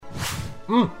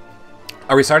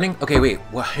Are we starting? Okay, wait.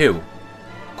 Who?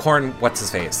 Corn, what's his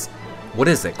face? What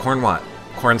is it? Corn what?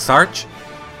 Corn starch?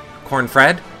 Corn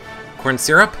Fred? Corn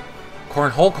syrup? Corn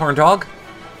whole? Corn dog?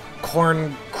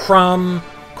 Corn crumb?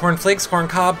 Corn flakes? Corn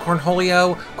cob?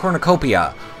 Cornholio?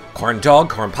 Cornucopia? Corn dog?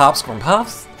 Corn pops? Corn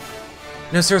puffs?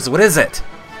 No, seriously, what is it?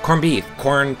 Corn beef?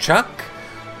 Corn chuck?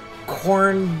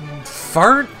 Corn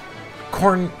fart?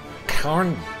 Corn...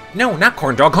 No, not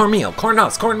corn dog. Cornmeal. Corn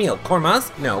nuts. Cornmeal. Corn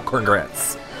musk? No, corn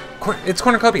grits. It's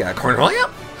cornucopia. Cornholio?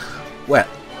 What?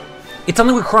 It's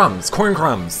something with crumbs. Corn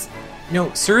crumbs.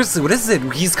 No, seriously, what is it?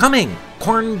 He's coming.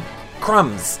 Corn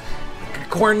crumbs.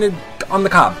 Corn on the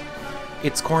cob.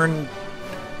 It's corn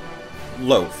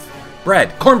loaf.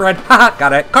 Bread. Cornbread. Haha,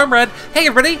 got it. Cornbread. Hey,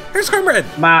 everybody. Here's cornbread.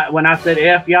 When I said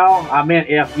F y'all, I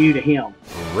meant F you to him.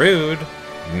 Rude.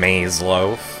 Maize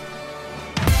loaf.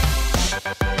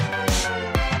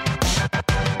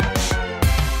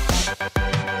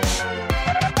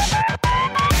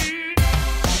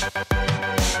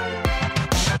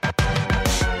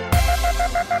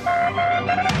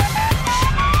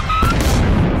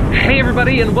 Hey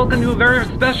everybody, and welcome to a very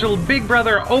special Big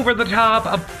Brother Over the Top,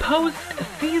 a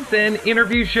post-season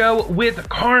interview show with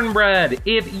Conbread.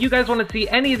 If you guys want to see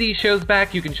any of these shows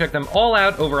back, you can check them all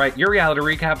out over at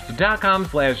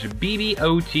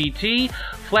yourrealityrecaps.com/BBOTT.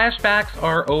 Flashbacks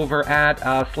are over at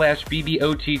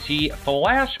 /BBOTT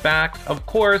Flashbacks. Of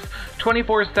course,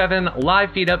 24/7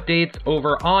 live feed updates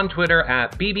over on Twitter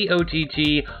at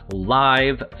BBOTT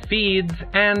Live Feeds.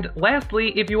 And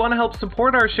lastly, if you want to help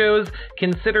support our shows,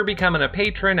 consider becoming a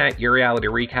patron at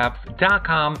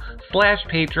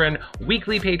yourrealityrecaps.com/patron.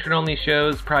 Weekly patron-only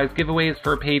shows, prize giveaways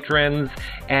for patrons,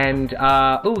 and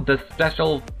the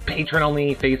special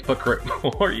patron-only Facebook group.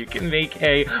 Or you can make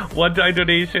a one-time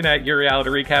donation at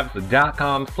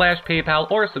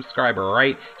yourrealityrecaps.com/PayPal or subscribe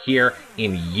right here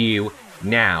in You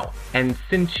Now. And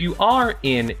since you are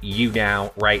in You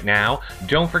Now right now,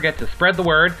 don't forget to spread the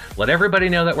word. Let everybody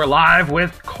know that we're live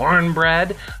with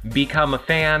Conbread. Become a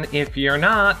fan if you're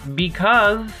not,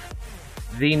 because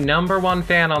the #1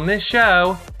 fan on this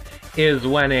show is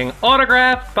winning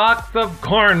autographed box of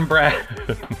cornbread,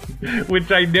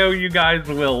 which I know you guys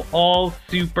will all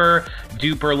super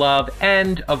duper love.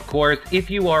 And of course, if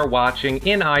you are watching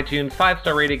in iTunes,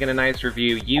 5-star rating and a nice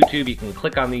review. YouTube, you can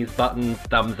click on these buttons,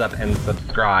 thumbs up and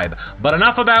subscribe. But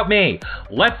enough about me.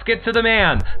 Let's get to the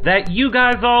man that you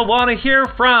guys all want to hear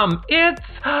from. It's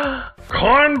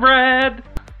Conbread.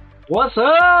 What's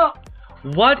up?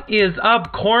 What is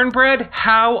up, Conbread?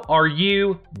 How are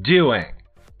you doing?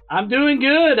 I'm doing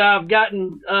good. I've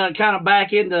gotten kind of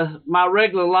back into my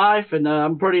regular life, and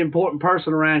I'm a pretty important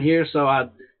person around here, so I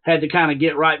had to kind of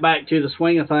get right back to the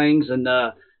swing of things. And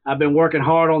I've been working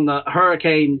hard on the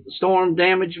hurricane storm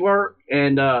damage work,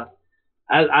 and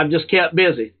I've just kept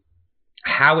busy.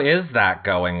 How is that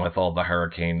going with all the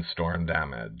hurricane storm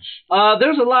damage?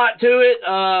 There's a lot to it,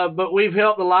 but we've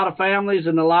helped a lot of families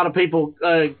and a lot of people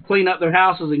clean up their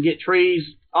houses and get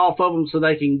trees off of them so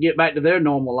they can get back to their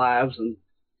normal lives. And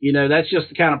you know, that's just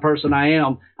the kind of person I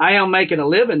am. I am making a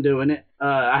living doing it.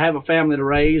 I have a family to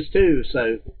raise, too.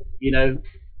 So, you know.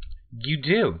 You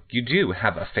do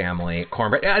have a family,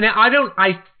 Conbread. And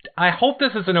I hope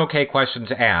this is an okay question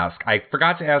to ask. I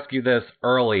forgot to ask you this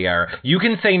earlier. You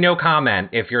can say no comment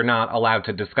if you're not allowed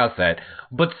to discuss it.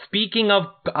 But speaking of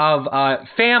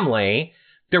family,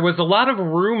 there was a lot of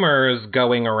rumors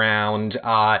going around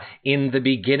in the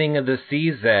beginning of the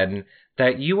season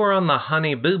that you were on the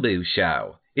Honey Boo Boo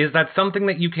show. Is that something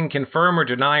that you can confirm or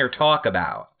deny or talk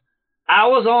about? I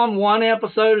was on one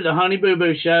episode of the Honey Boo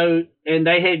Boo show, and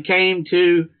they had came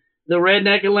to the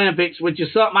Redneck Olympics, which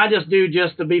is something I just do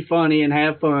just to be funny and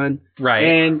have fun. Right.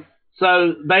 And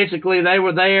so basically they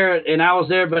were there, and I was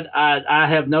there, but I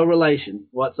have no relation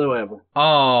whatsoever.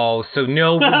 Oh, so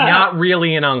no, not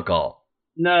really an uncle.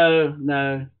 No.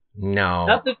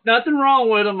 Nothing wrong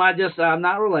with them. I'm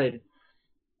not related.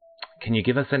 Can you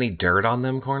give us any dirt on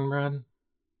them, Conbread?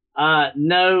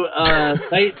 No.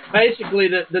 Basically,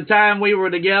 the time we were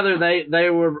together, they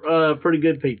were pretty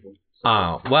good people. So.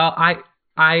 Oh well,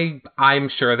 I'm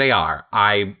sure they are.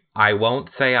 I won't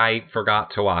say I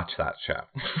forgot to watch that show.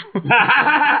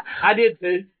 I did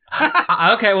too.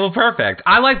 Okay, well, perfect.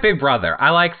 I like Big Brother.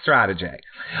 I like strategy.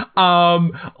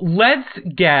 Let's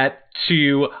get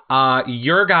to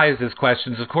your guys'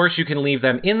 questions. Of course, you can leave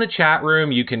them in the chat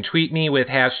room. You can tweet me with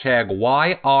hashtag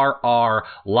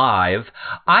YRRLive.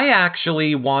 I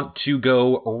actually want to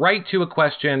go right to a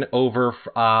question over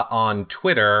on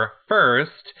Twitter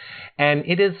first, and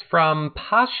it is from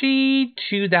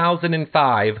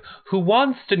Pashi2005, who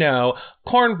wants to know,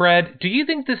 Cornbread, do you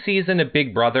think the season of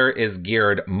Big Brother is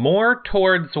geared more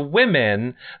towards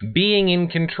women being in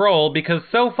control because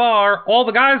so far all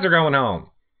the guys are going home?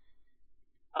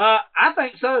 I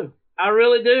think so. I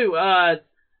really do. I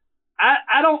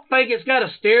don't think it's got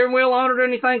a steering wheel on it or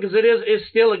anything because it's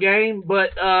still a game, but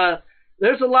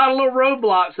there's a lot of little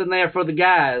roadblocks in there for the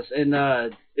guys, and I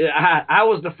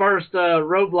was the first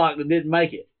roadblock that didn't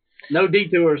make it. No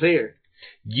detours here.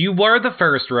 You were the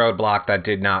first roadblock that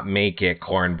did not make it,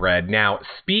 Cornbread. Now,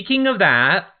 speaking of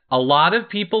that, a lot of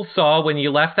people saw when you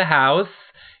left the house,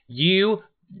 you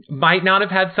might not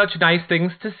have had such nice things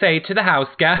to say to the house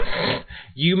guests.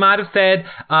 You might have said,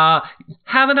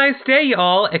 have a nice day,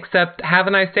 y'all, except have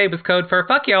a nice day was code for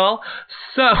fuck y'all.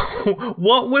 So,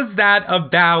 what was that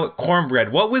about,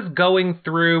 Cornbread? What was going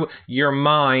through your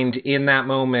mind in that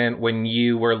moment when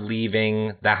you were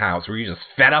leaving the house? Were you just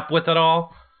fed up with it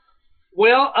all?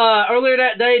 Well, earlier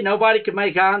that day, nobody could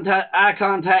make eye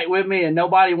contact with me, and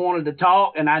nobody wanted to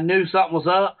talk, and I knew something was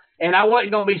up. And I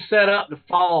wasn't going to be set up to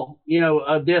fall,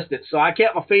 a distance. So I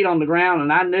kept my feet on the ground,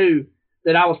 and I knew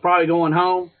that I was probably going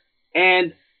home.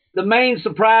 And the main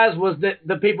surprise was that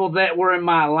the people that were in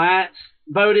my alliance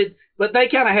voted, but they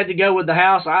kind of had to go with the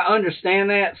house. I understand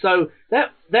that. So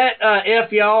that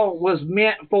F y'all was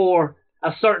meant for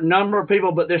a certain number of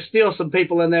people, but there's still some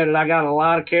people in there that I got a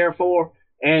lot of care for.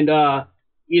 And, I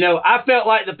felt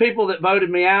like the people that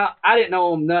voted me out, I didn't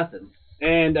owe them nothing.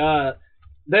 And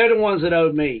they're the ones that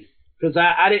owed me. Because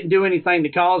I didn't do anything to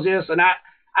cause this, and I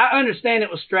understand it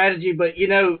was strategy, but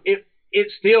it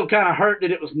still kind of hurt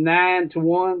that it was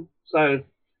 9-1. So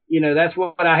that's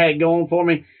what I had going for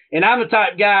me. And I'm the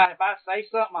type of guy, if I say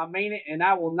something, I mean it, and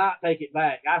I will not take it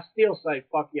back. I still say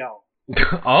fuck y'all.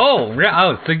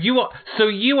 So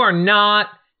you are not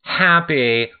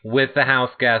happy with the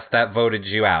house guests that voted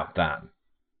you out then?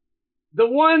 The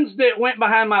ones that went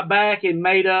behind my back and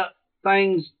made up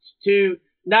things to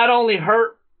not only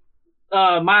hurt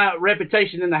my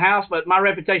reputation in the house, but my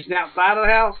reputation outside of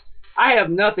the house, I have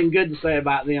nothing good to say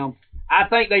about them. I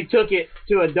think they took it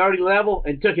to a dirty level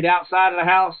and took it outside of the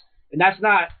house, and that's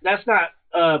not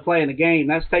playing a game.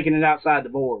 That's taking it outside the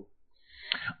board.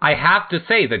 I have to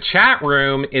say, the chat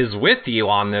room is with you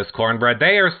on this, Cornbread.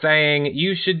 They are saying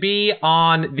you should be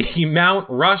on the Mount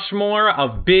Rushmore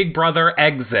of Big Brother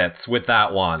exits with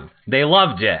that one. They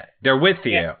loved it. They're with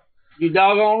you. Yeah, you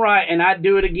doggone right, and I'd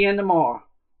do it again tomorrow.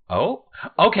 Oh,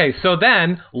 okay, so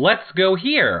then let's go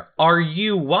here. Are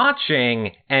you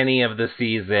watching any of the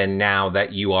season now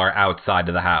that you are outside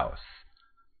of the house?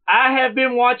 I have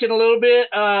been watching a little bit.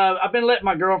 I've been letting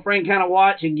my girlfriend kind of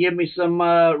watch and give me some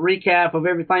recap of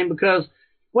everything because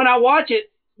when I watch it,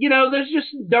 there's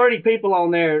just dirty people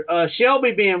on there.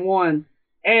 Shelby being one.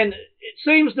 And it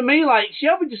seems to me like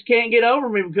Shelby just can't get over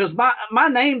me because my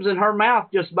name's in her mouth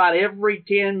just about every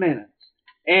 10 minutes.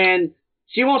 And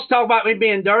she wants to talk about me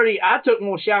being dirty. I took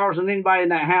more showers than anybody in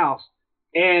that house.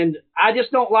 And I just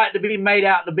don't like to be made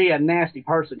out to be a nasty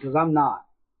person because I'm not.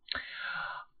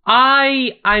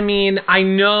 I mean, I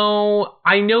know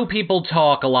people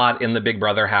talk a lot in the Big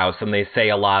Brother house and they say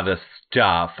a lot of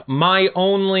stuff. My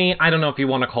only, I don't know if you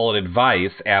want to call it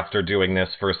advice after doing this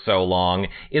for so long,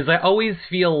 is I always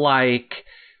feel like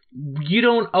you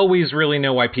don't always really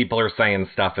know why people are saying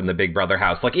stuff in the Big Brother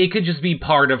house. Like, it could just be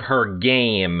part of her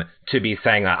game to be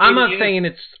saying that. I'm not saying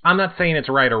it's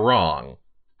right or wrong.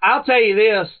 I'll tell you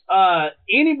this,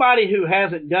 anybody who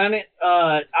hasn't done it,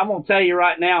 I'm going to tell you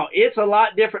right now, it's a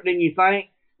lot different than you think.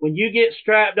 When you get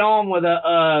strapped on with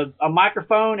a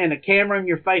microphone and a camera in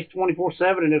your face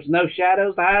 24/7 and there's no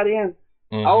shadows to hide in,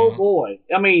 Oh boy.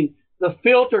 I mean, the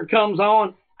filter comes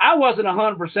on. I wasn't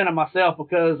 100% of myself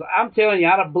because I'm telling you,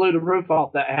 I'd have blew the roof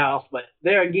off that house. But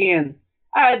there again,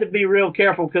 I had to be real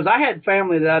careful because I had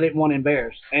family that I didn't want to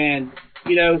embarrass. And,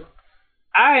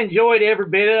 I enjoyed every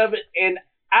bit of it. And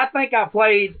I think I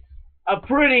played a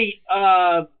pretty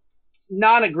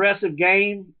non-aggressive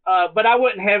game, but I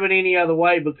wouldn't have it any other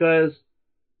way because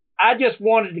I just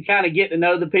wanted to kind of get to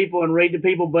know the people and read the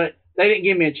people, but they didn't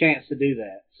give me a chance to do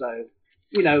that. So,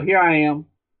 here I am.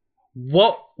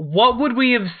 What would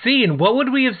we have seen? What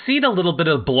would we have seen? A little bit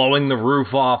of blowing the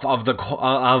roof off of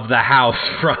the house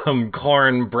from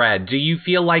Cornbread. Do you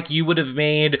feel like you would have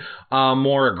made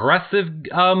more aggressive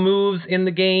moves in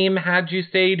the game had you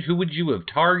stayed? Who would you have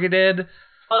targeted?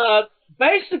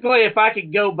 basically, if I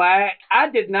could go back, I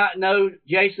did not know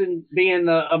Jason being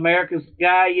the America's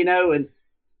guy, and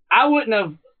I wouldn't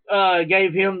have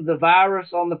gave him the virus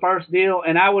on the first deal,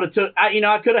 and I would have took, I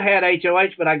could have had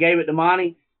HOH, but I gave it to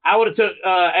Monty. I would have took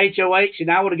HOH,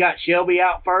 and I would have got Shelby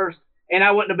out first, and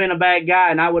I wouldn't have been a bad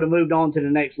guy, and I would have moved on to the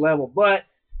next level. But,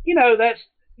 that's,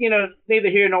 neither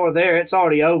here nor there. It's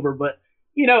already over, but,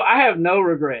 I have no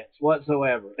regrets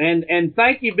whatsoever. And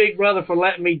thank you, Big Brother, for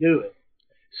letting me do it.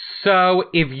 So,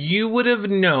 if you would have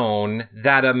known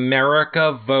that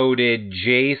America voted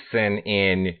Jason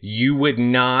in, you would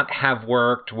not have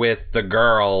worked with the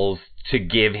girls to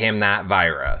give him that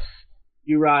virus.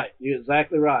 You're right. You're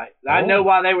exactly right. Oh. I know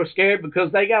why they were scared,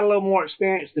 because they got a little more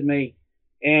experience than me.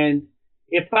 And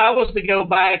if I was to go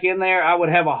back in there, I would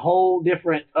have a whole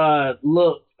different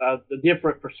look, a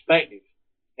different perspective.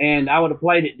 And I would have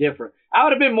played it different. I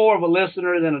would have been more of a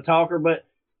listener than a talker, but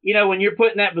when you're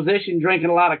put in that position, drinking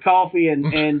a lot of coffee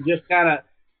and just kind of,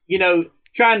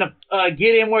 trying to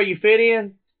get in where you fit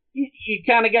in, you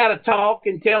kind of got to talk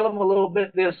and tell them a little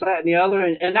bit this, that, and the other.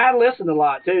 And I listened a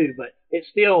lot too, but it's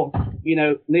still,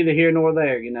 neither here nor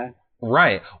there,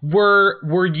 Right.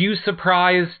 Were you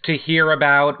surprised to hear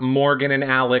about Morgan and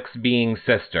Alex being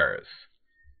sisters?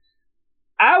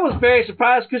 I was very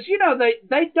surprised because,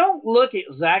 they don't look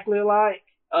exactly alike.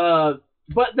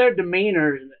 But their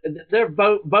demeanor, they're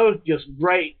both just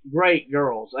great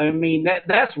girls. I mean,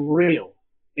 that's real.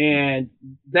 And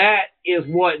that is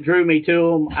what drew me to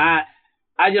them.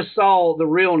 I just saw the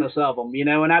realness of them,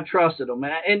 and I trusted them.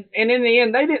 And in the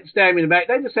end, they didn't stab me in the back.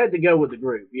 They just had to go with the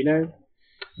group,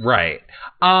 Right.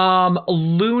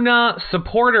 Luna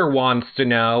Supporter wants to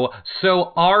know,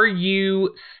 so are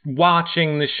you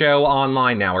watching the show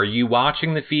online now? Are you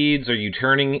watching the feeds? Are you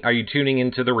tuning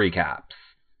into the recaps?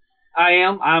 I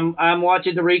am. I'm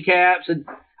watching the recaps, and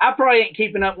I probably ain't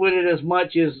keeping up with it as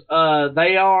much as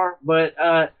they are, but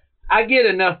I get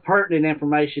enough pertinent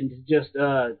information to just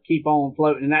keep on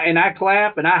floating. And I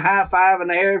clap and I high five in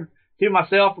the air to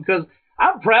myself because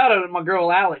I'm proud of my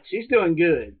girl Alex. She's doing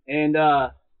good, and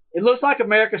it looks like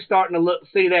America's starting to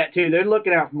see that too. They're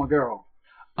looking out for my girl.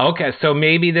 Okay, so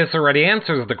maybe this already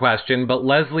answers the question, but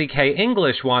Leslie K.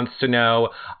 English wants to know,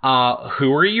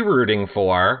 who are you rooting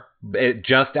for?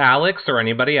 Just Alex or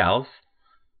anybody else?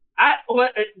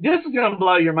 This is going to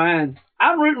blow your mind.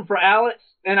 I'm rooting for Alex,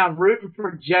 and I'm rooting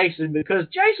for Jason because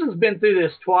Jason's been through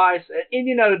this twice,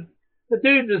 and the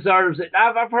dude deserves it.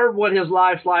 I've heard what his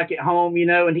life's like at home,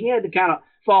 and he had to kind of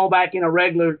fall back in a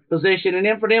regular position, and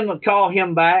then for them to call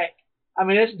him back, I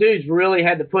mean, this dude's really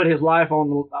had to put his life on,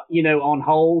 on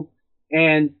hold,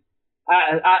 and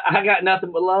I got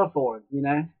nothing but love for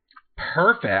him,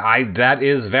 Perfect. That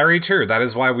is very true. That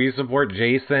is why we support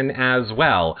Jason as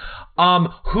well.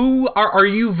 Who are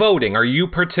you voting? Are you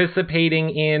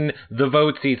participating in the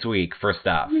votes each week for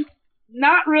stuff?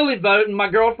 Not really voting.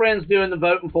 My girlfriend's doing the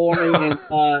voting for me,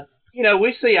 and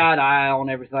we see eye to eye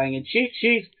on everything. And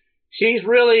she's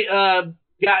really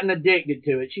gotten addicted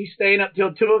to it. She's staying up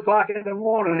till 2:00 in the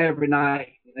morning every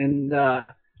night and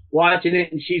watching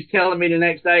it. And she's telling me the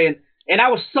next day. And I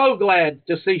was so glad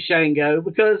to see Shane go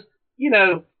because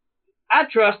I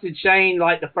trusted Shane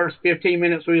like the first 15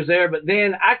 minutes we was there, but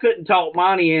then I couldn't talk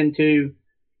Monty into,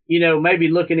 maybe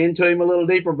looking into him a little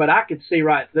deeper, but I could see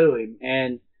right through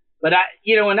him. But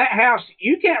in that house,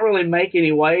 you can't really make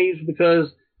any waves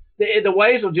because the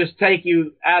waves will just take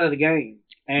you out of the game.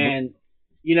 And,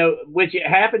 which it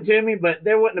happened to me, but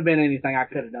there wouldn't have been anything I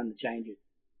could have done to change it.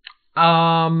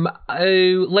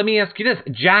 Let me ask you this.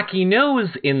 Jackie Knows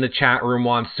in the chat room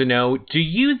wants to know, do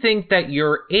you think that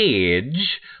your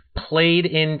age played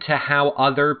into how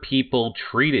other people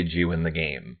treated you in the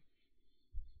game?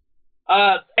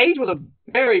 Age was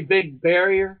a very big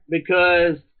barrier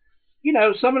because,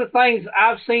 some of the things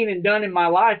I've seen and done in my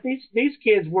life, these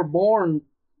kids were born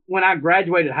when I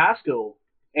graduated high school.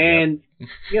 And,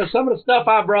 some of the stuff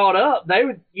I brought up, they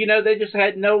would, they just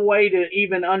had no way to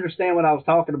even understand what I was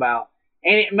talking about.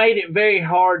 And it made it very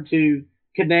hard to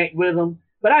connect with them.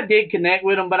 But I did connect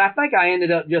with them, but I think I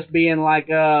ended up just being like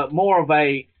more of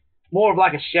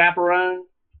like a chaperone.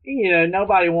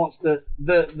 Nobody wants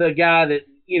the guy that,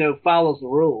 follows the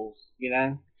rules,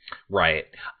 Right.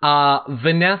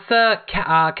 Vanessa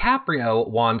Caprio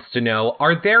wants to know,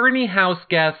 are there any house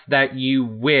guests that you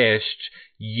wished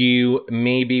you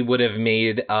maybe would have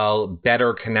made a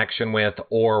better connection with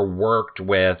or worked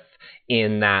with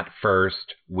in that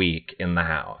first week in the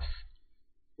house?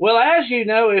 Well, as you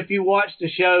know, if you watch the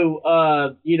show,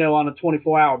 on a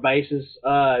 24-hour basis,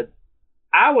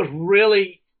 I was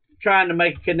really trying to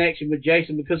make a connection with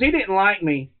Jason because he didn't like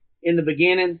me in the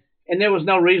beginning. and there was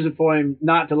no reason for him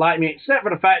not to like me, except for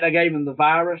the fact I gave him the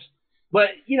virus. But,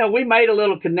 we made a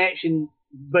little connection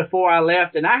before I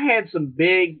left, and I had some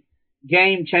big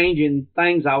game-changing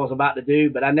things I was about to do,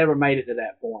 but I never made it to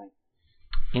that point.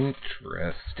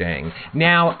 Interesting.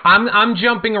 Now, I'm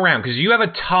jumping around because you have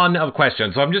a ton of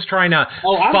questions, so I'm just trying to...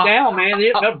 Oh, I'm down, man.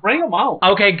 Bring them on.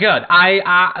 Okay, good.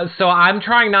 So I'm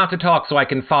trying not to talk so I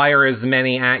can fire as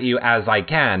many at you as I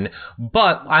can,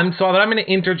 but I'm going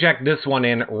to interject this one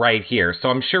in right here. So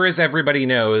I'm sure as everybody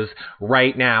knows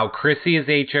right now, Chrissy is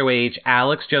HOH,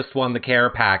 Alex just won the care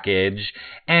package,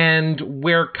 and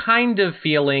we're kind of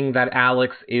feeling that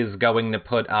Alex is going to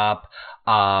put up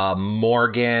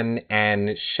Morgan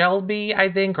and Shelby,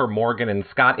 I think, or Morgan and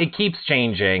Scott. It keeps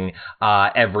changing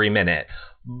every minute.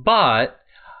 But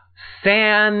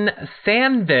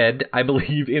Sanvid, I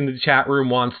believe, in the chat room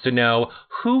wants to know,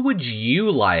 who would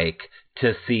you like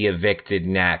to see evicted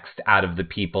next out of the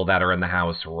people that are in the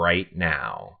house right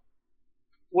now?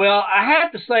 Well, I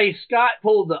have to say Scott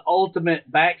pulled the ultimate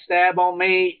backstab on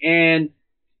me, and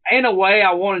in a way,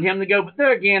 I wanted him to go. But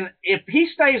there again, if he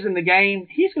stays in the game,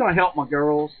 he's going to help my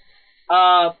girls.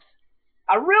 I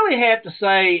really have to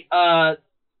say, I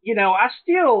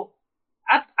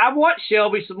watched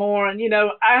Shelby some more, and,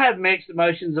 I have mixed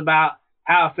emotions about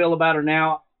how I feel about her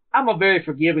now. I'm a very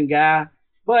forgiving guy,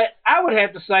 but I would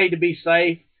have to say, to be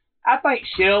safe, I think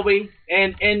Shelby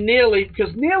and Neely,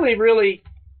 because Neely really,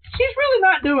 she's really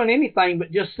not doing anything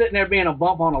but just sitting there being a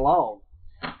bump on a log.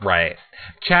 Right.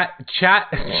 Chat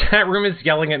room is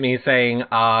yelling at me saying,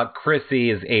 Chrissy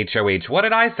is HOH. What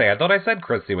did I say? I thought I said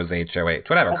Chrissy was HOH.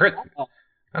 Whatever.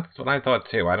 That's what I thought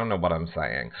too. I don't know what I'm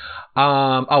saying.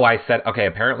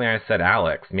 Apparently I said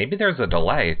Alex. Maybe there's a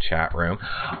delay, chat room.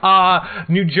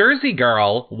 New Jersey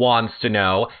girl wants to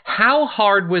know, how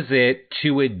hard was it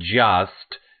to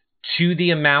adjust to the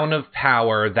amount of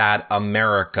power that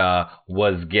America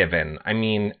was given? I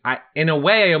mean, in a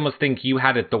way, I almost think you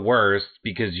had it the worst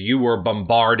because you were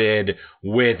bombarded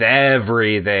with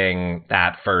everything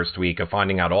that first week of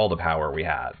finding out all the power we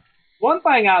had. One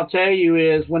thing I'll tell you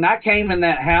is when I came in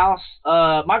that house,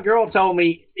 my girl told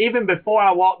me, even before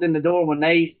I walked in the door, when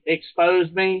they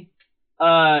exposed me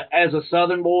as a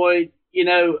Southern boy,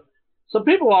 some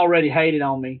people already hated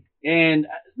on me. And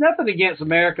nothing against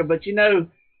America, but,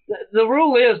 the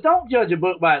rule is, don't judge a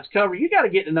book by its cover. You got to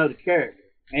get to know the character.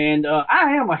 And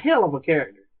I am a hell of a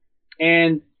character.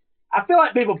 And I feel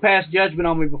like people passed judgment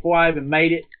on me before I even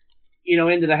made it,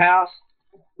 into the house.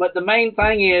 But the main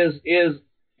thing is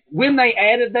when they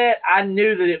added that, I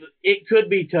knew that it could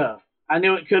be tough. I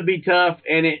knew it could be tough,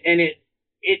 and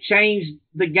it changed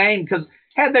the game. Because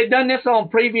had they done this on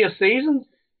previous seasons,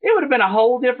 it would have been a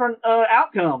whole different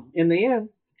outcome in the end.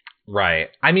 Right.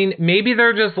 I mean, maybe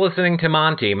they're just listening to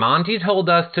Monty. Monty told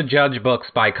us to judge books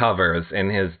by covers in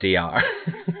his DR.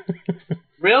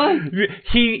 Really?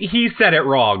 He said it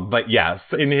wrong, but yes,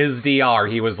 in his DR,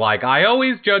 he was like, I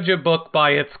always judge a book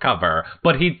by its cover,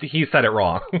 but he said it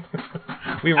wrong.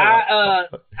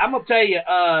 I'm gonna tell you,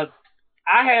 I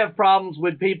have problems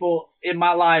with people in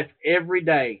my life every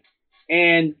day,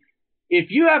 and if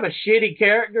you have a shitty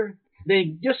character,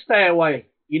 then just stay away,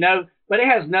 But it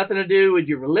has nothing to do with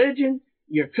your religion,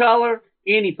 your color,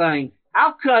 anything.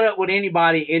 I'll cut up with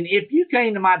anybody, and if you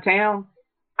came to my town,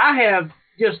 I have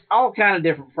just all kind of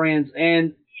different friends,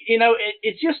 and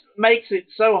it just makes it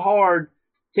so hard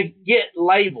to get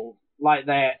labeled like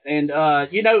that, and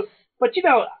but you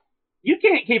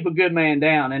can't keep a good man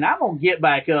down, and I'm gonna get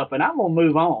back up, and I'm gonna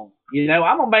move on.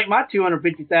 I'm gonna make my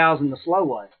 $250,000 the slow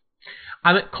way.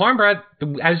 I mean, Conbread,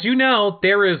 as you know,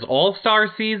 there is all-star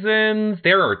seasons,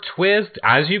 there are twists.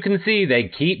 As you can see, they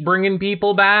keep bringing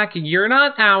people back. You're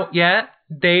not out yet.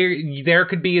 There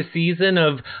could be a season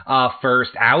of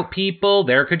first out people.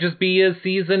 There could just be a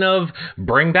season of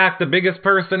bring back the biggest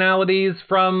personalities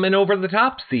from an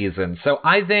over-the-top season. So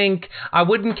I think I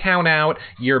wouldn't count out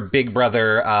your Big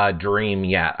Brother dream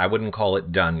yet. I wouldn't call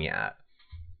it done yet.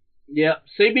 Yep,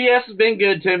 CBS has been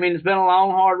good to me, and it's been a long,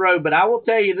 hard road. But I will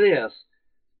tell you this.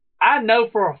 I know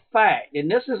for a fact,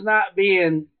 and this is not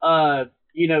being,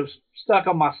 stuck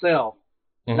on myself,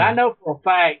 but I know for a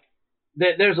fact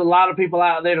that there's a lot of people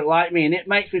out there that like me, and it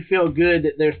makes me feel good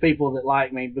that there's people that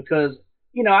like me because,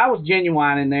 I was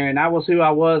genuine in there, and I was who I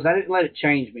was. I didn't let it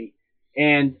change me.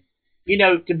 And,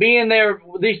 to be in there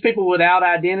with these people without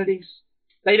identities,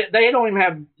 they don't even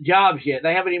have jobs yet.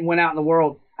 They haven't even went out in the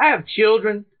world. I have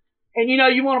children, and,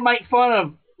 you want to make fun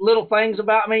of little things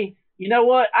about me. You know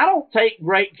what? I don't take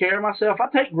great care of myself. I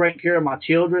take great care of my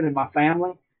children and my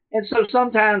family. And so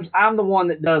sometimes I'm the one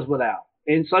that does without.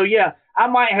 And so, yeah, I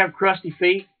might have crusty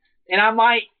feet, and I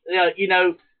might,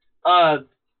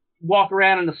 walk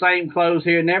around in the same clothes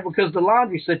here and there because the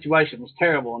laundry situation was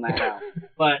terrible in that house.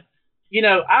 But, you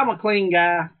know, I'm a clean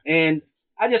guy, and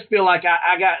I just feel like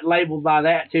I got labeled by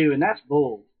that too, and that's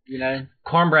bull, you know.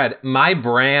 Cornbread, my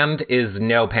brand is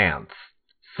no pants.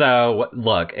 So,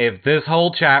 look, if this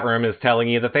whole chat room is telling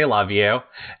you that they love you,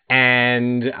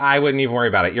 and I wouldn't even worry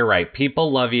about it. You're right.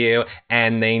 People love you,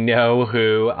 and they know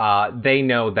they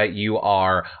know that you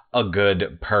are a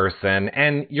good person.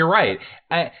 And you're right.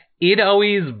 It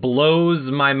always blows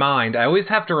my mind. I always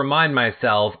have to remind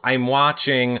myself I'm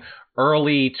watching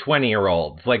early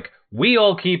 20-year-olds. Like, we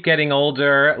all keep getting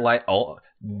older, like,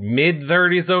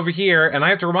 mid-30s over here, and I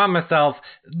have to remind myself,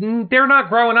 they're not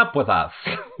growing up with us.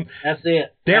 That's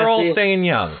it. They're all staying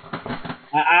young.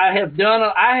 I have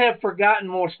forgotten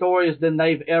more stories than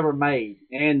they've ever made.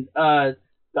 And the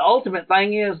ultimate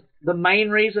thing is, the main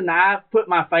reason I put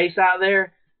my face out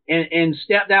there and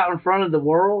stepped out in front of the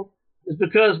world is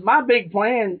because my big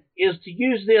plan is to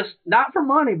use this not for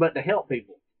money, but to help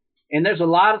people. And there's a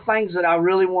lot of things that I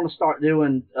really want to start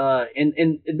doing,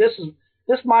 and this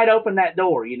might open that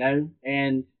door, you know.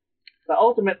 And the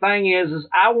ultimate thing is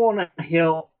I want to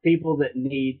help people that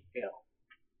need help.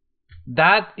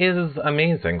 That is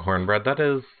amazing, Cornbread.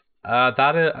 We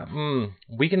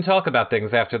can talk about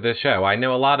things after this show. I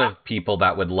know a lot of people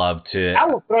that would love to. I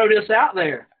will throw this out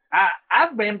there.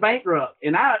 I've been bankrupt,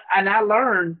 and I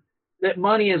learned that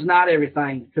money is not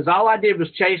everything, because all I did was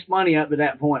chase money up to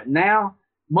that point. Now,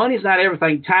 money's not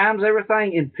everything. Time's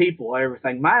everything, and people are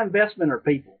everything. My investment are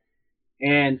people.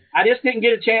 And I just didn't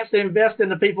get a chance to invest in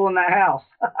the people in that house.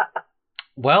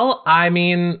 Well, I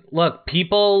mean, look,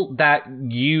 people that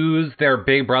use their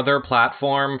Big Brother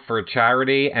platform for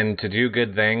charity and to do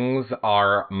good things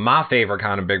are my favorite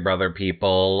kind of Big Brother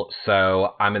people.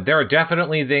 So, I mean, there are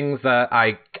definitely things that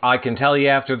I can tell you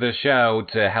after the show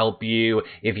to help you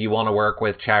if you want to work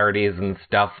with charities and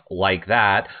stuff like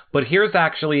that. But here's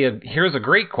a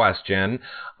great question.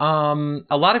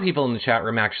 A lot of people in the chat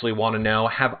room actually want to know,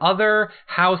 have other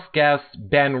house guests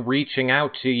been reaching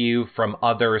out to you from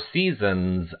other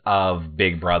seasons of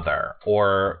Big Brother,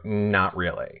 or not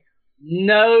really?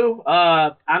 No,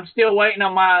 I'm still waiting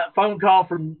on my phone call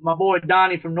from my boy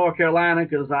Donnie from North Carolina,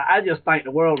 because I just think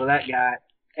the world of that guy.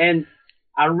 And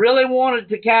I really wanted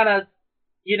to kind of,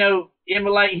 you know,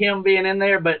 emulate him being in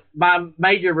there, but my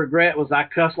major regret was I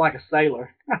cussed like a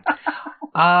sailor.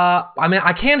 I mean,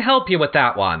 I can't help you with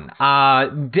that one.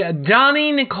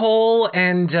 Donnie, Nicole,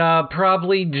 and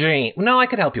probably James. No, I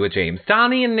could help you with James.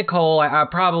 Donnie and Nicole, I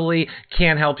probably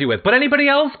can't help you with. But anybody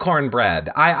else, Cornbread,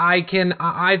 I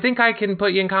think I can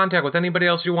put you in contact with anybody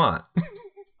else you want.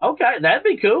 Okay, that'd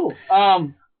be cool.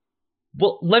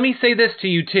 Well, let me say this to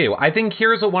you, too. I think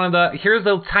here's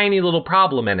a tiny little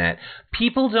problem in it.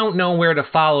 People don't know where to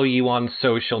follow you on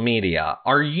social media.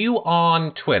 Are you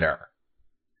on Twitter?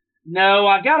 No,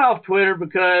 I got off Twitter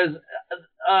because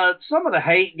some of the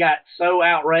hate got so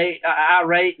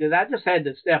irate that I just had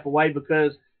to step away,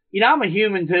 because, you know, I'm a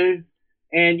human, too.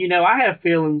 And, you know, I have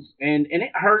feelings, and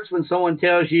it hurts when someone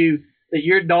tells you that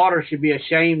your daughter should be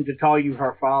ashamed to call you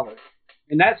her father.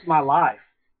 And that's my life,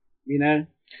 you know?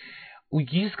 Well,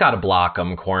 you just gotta block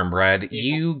them, Cornbread.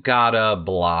 You gotta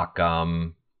block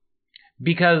them.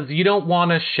 Because you don't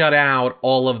want to shut out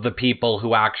all of the people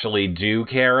who actually do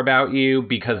care about you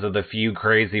because of the few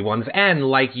crazy ones. And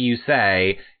like you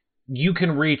say, you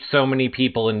can reach so many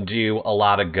people and do a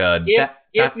lot of good.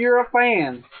 If you're a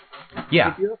fan.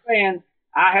 Yeah. If you're a fan,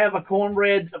 I have a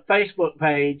Cornbread Facebook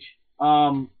page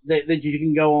that you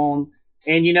can go on.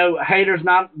 And, you know, haters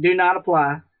do not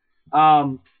apply.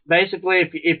 Basically,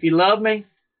 if you love me,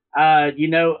 you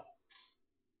know,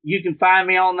 you can find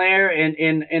me on there,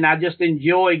 and I just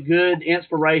enjoy good,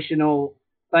 inspirational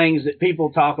things that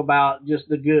people talk about, just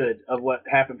the good of what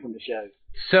happened from the show.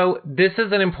 So this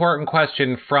is an important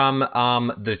question from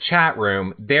the chat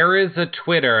room. There is a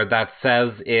Twitter that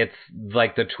says it's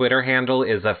like the Twitter handle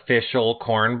is official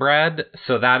Cornbread,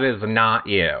 so that is not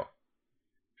you.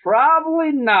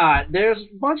 Probably not. There's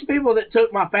a bunch of people that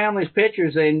took my family's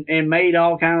pictures and made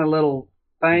all kind of little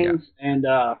things, yeah. And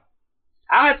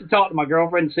I have to talk to my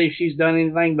girlfriend and see if she's done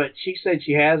anything, but she said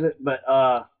she hasn't. But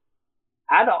I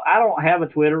don't have a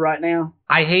Twitter right now.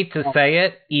 I hate to say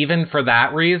it, even for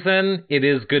that reason, it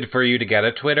is good for you to get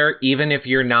a Twitter, even if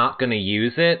you're not going to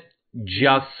use it,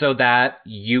 just so that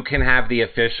you can have the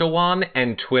official one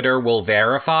and Twitter will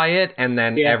verify it, and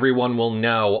then everyone will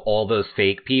know all those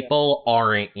fake people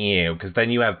aren't you, because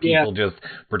then you have people just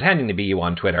pretending to be you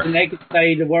on Twitter. And they could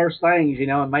say the worst things, you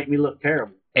know, and make me look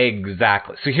terrible.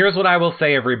 Exactly. So here's what I will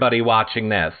say, everybody watching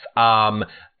this.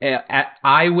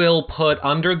 I will put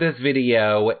under this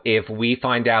video, if we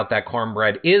find out that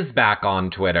Cornbread is back on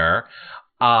Twitter,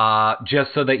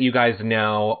 just so that you guys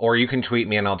know, or you can tweet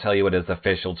me and I'll tell you what his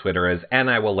official Twitter is, and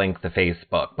I will link the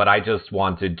Facebook. But I just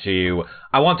wanted to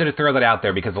throw that out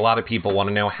there because a lot of people want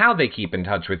to know how they keep in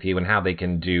touch with you and how they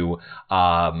can do,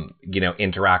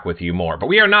 interact with you more. But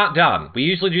we are not done. We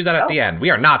usually do that at the end. We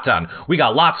are not done. We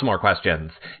got lots more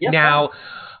questions. Yep. Now,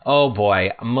 oh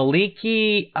boy,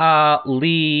 Maliki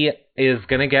Lee is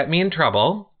going to get me in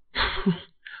trouble,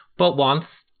 but wants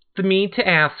me to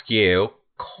ask you,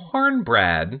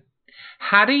 Cornbread,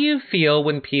 how do you feel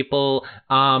when people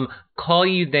call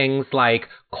you things like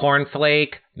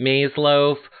cornflake, maize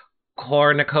loaf,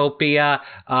 cornucopia?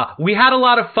 We had a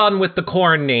lot of fun with the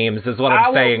corn names, is what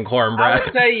I'm saying,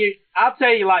 Cornbread. I'll tell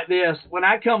you like this. When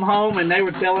I come home and they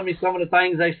were telling me some of the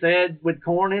things they said with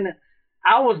corn in it,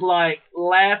 I was like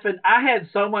laughing. I had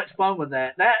so much fun with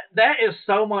that. That is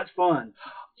so much fun.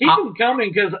 Keep them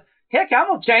coming because, heck, I'm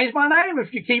going to change my name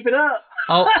if you keep it up.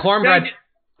 Oh, Cornbread.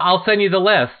 I'll send you the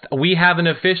list. We have an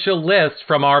official list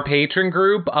from our patron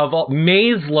group of all.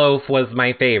 Maize loaf was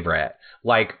my favorite.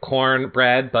 Like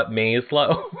cornbread, but maize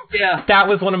loaf. Yeah. That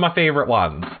was one of my favorite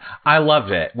ones. I loved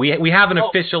it. We have an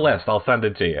official list. I'll send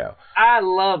it to you. I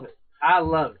love it.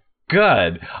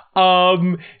 Good.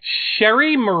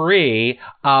 Sherry Marie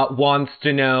wants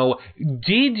to know,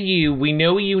 we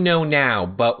know you know now,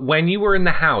 but when you were in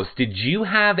the house, did you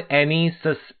have any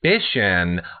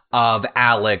suspicion of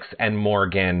Alex and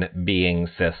Morgan being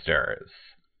sisters?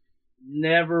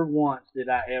 Never once did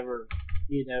I ever,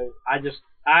 I guess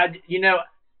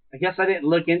I didn't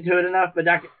look into it enough, but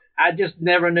I just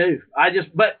never knew.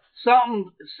 But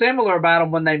something similar about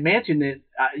them when they mentioned it,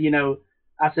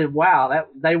 I said, wow,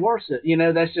 they were,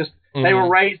 that's just, they were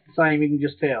raised the same, you can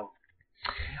just tell.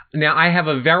 Now, I have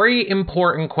a very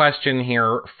important question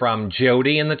here from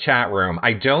Jody in the chat room.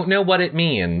 I don't know what it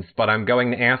means, but I'm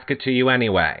going to ask it to you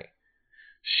anyway.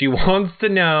 She wants to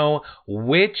know,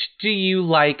 which do you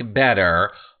like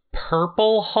better,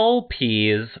 purple whole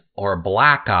peas or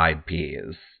black-eyed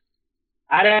peas?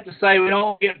 I'd have to say we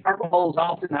don't get purple holes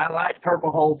often. I like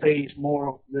purple whole peas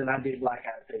more than I do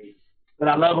black-eyed peas, but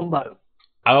I love them both.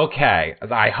 Okay,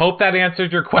 I hope that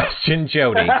answered your question,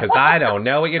 Jody, because I don't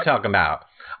know what you're talking about.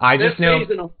 I just know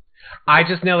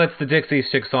that's the Dixie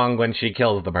Chick song when she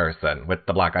kills the person with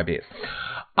the black-eyed peas.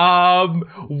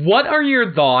 What are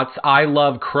your thoughts? I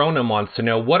Love Cronum wants to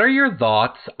know, what are your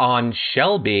thoughts on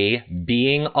Shelby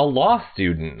being a law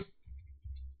student?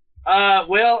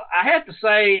 Well, I have to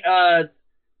say, I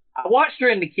watched her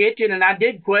in the kitchen, and I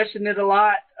did question it a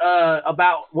lot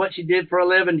about what she did for a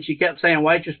living. She kept saying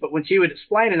waitress, but when she would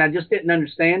explain it, I just didn't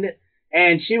understand it.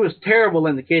 And she was terrible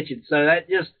in the kitchen. So I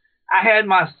had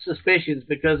my suspicions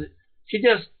because she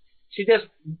just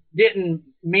didn't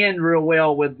mix real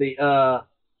well with the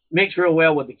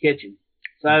kitchen.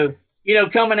 So,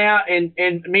 coming out and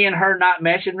me and her not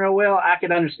meshing real well, I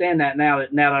could understand that now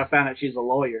that I found out she's a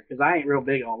lawyer, because I ain't real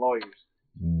big on lawyers.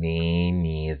 Me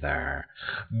neither.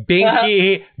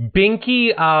 Binky,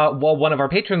 one of our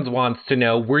patrons wants to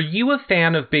know, were you a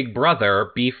fan of Big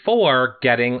Brother before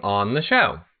getting on the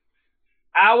show?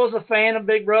 I was a fan of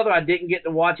Big Brother. I didn't get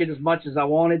to watch it as much as I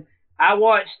wanted. I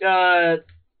watched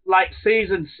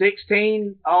season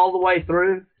 16 all the way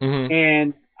through,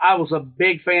 and I was a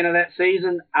big fan of that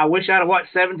season. I wish I'd have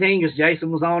watched 17 because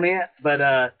Jason was on it, but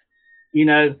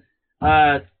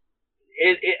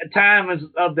time is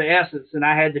of the essence, and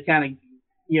I had to kind of,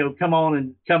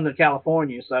 come to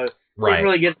California, so I didn't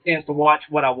really get a chance to watch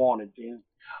what I wanted, Jim.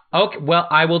 Okay, well,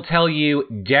 I will tell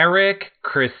you, Derek,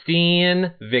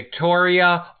 Christine,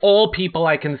 Victoria, all people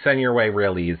I can send your way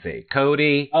real easy.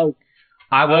 Cody,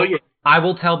 I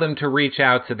will tell them to reach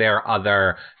out to their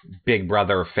other Big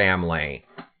Brother family.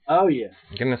 Oh, yeah.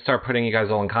 I'm going to start putting you guys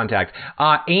all in contact.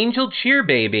 Angel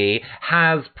Cheerbaby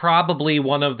has probably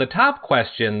one of the top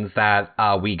questions that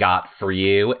we got for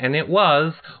you, and it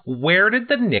was, where did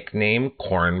the nickname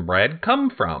Cornbread come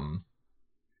from?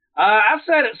 I've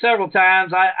said it several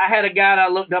times. I had a guy that I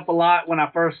looked up a lot when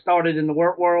I first started in the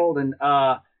work world, and,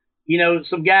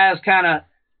 some guys kind of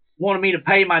wanted me to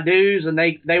pay my dues, and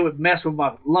they would mess with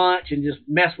my lunch and just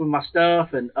mess with my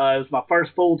stuff, and it was my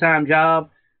first full-time job.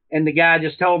 And the guy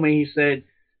just told me, he said,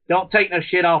 don't take no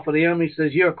shit off of them. He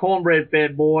says, you're a cornbread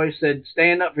fed boy. He said,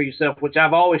 stand up for yourself, which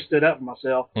I've always stood up for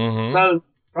myself. Mm-hmm. So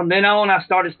from then on, I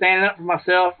started standing up for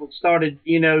myself, started,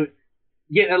 getting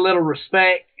a little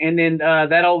respect. And then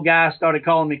that old guy started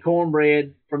calling me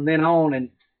Cornbread from then on. And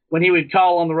when he would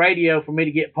call on the radio for me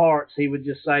to get parts, he would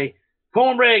just say,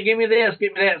 Cornbread, give me this,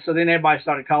 give me that. So then everybody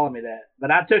started calling me that.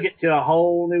 But I took it to a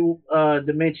whole new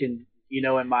dimension,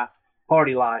 in my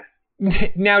party life.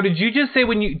 Now, did you just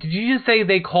say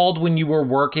they called when you were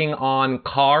working on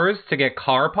cars to get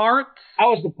car parts? I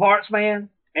was the parts man,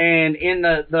 and in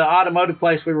the automotive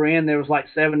place we were in, there was like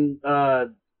 7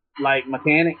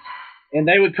 mechanics, and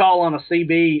they would call on a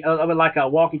CB, like a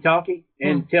walkie-talkie,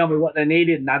 and tell me what they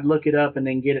needed, and I'd look it up and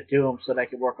then get it to them so they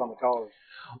could work on the cars.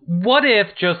 What if,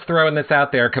 just throwing this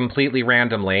out there completely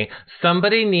randomly,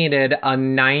 somebody needed a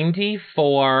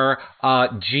 94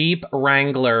 Jeep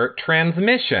Wrangler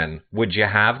transmission? Would you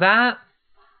have that?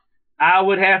 I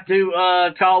would have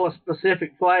to call a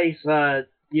specific place.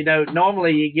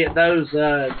 Normally you get those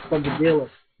from the dealer.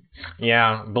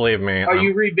 Yeah, believe me. Or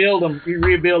you rebuild them. You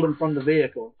rebuild them from the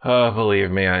vehicle. Oh,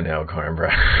 believe me, I know,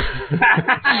 Conbread.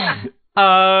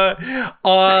 I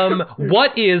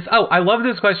love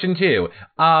this question too.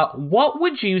 What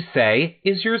would you say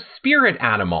is your spirit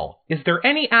animal? Is there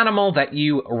any animal that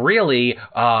you really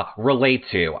relate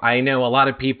to? I know a lot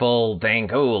of people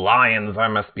think, lions,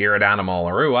 I'm a spirit animal,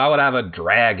 or I would have a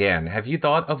dragon. Have you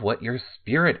thought of what your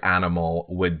spirit animal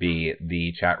would be?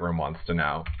 The chat room wants to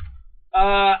know.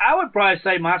 I would probably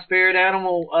say my spirit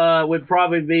animal would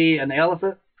probably be an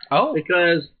elephant. Oh.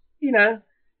 Because,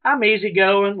 I'm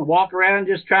easygoing, walk around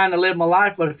just trying to live my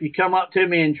life, but if you come up to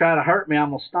me and try to hurt me, I'm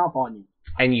going to stomp on you.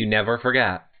 And you never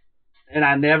forget. And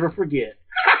I never forget.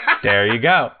 There you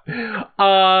go.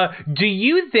 Do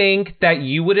you think that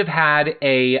you would have had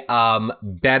a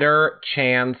better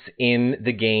chance in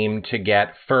the game to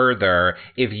get further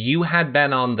if you had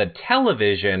been on the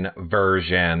television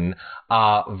version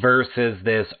versus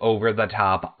this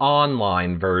over-the-top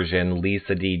online version?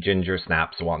 Lisa D. Ginger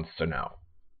Snaps wants to know.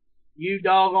 You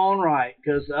doggone right,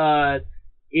 because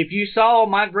if you saw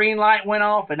my green light went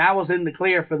off and I was in the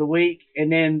clear for the week,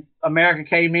 and then America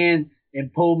came in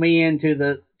and pulled me into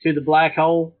the black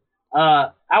hole,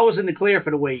 I was in the clear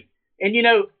for the week. And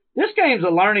this game's a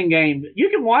learning game. You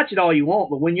can watch it all you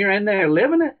want, but when you're in there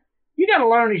living it, you got to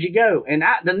learn as you go. And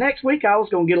the next week I was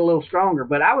going to get a little stronger,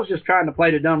 but I was just trying to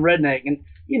play the dumb redneck, and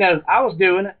I was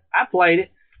doing it. I played it,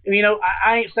 and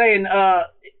I ain't saying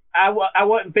I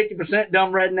wasn't 50%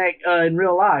 dumb redneck in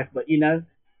real life, but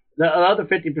the other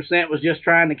 50% was just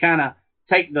trying to kind of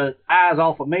take the eyes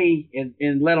off of me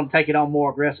and let them take it on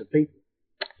more aggressive people.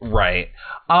 Right.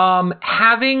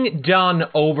 Having done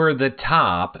Over the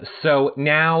Top, so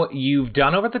now you've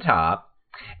done Over the Top,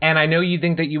 and I know you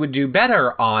think that you would do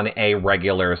better on a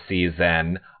regular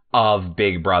season of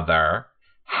Big Brother.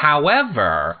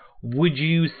 However, would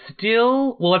you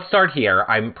still... Well, let's start here.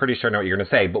 I'm pretty sure I know what you're going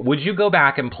to say, but would you go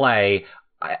back and play...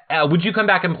 would you come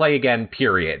back and play again,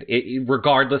 period?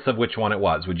 Regardless of which one it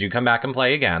was. Would you come back and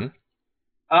play again?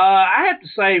 I have to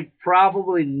say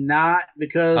probably not,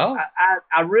 because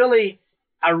I really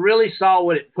saw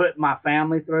what it put my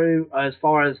family through as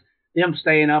far as them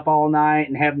staying up all night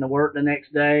and having to work the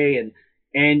next day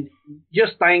and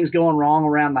just things going wrong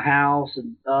around the house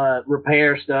and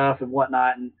repair stuff and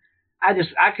whatnot. And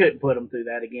I couldn't put them through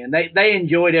that again. They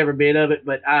enjoyed every bit of it,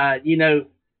 but I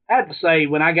have to say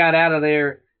when I got out of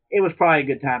there, it was probably a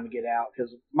good time to get out,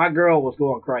 because my girl was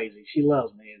going crazy. She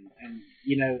loves me,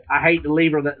 and I hate to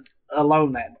leave her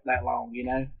alone that long,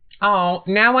 Oh,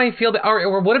 now I feel that.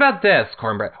 Or what about this,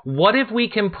 Conbread? What if we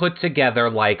can put together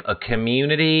like a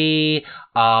community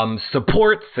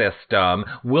support system?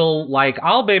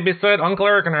 I'll babysit, Uncle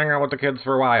Eric can hang out with the kids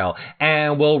for a while,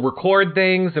 and we'll record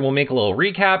things, and we'll make a little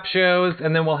recap shows,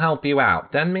 and then we'll help you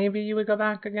out. Then maybe you would go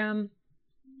back again?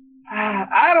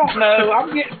 I don't know.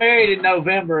 I'm getting married in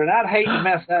November, and I'd hate to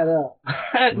mess that up.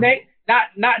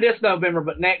 Not this November,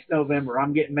 but next November,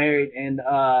 I'm getting married, and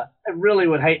I really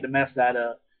would hate to mess that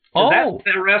up. That's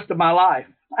the rest of my life.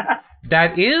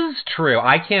 That is true.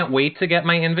 I can't wait to get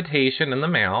my invitation in the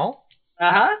mail.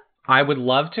 Uh-huh. I would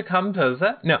love to come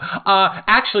visit. No,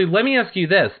 actually, let me ask you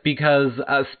this, because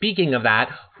speaking of that,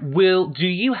 do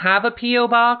you have a P.O.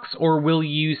 box, or will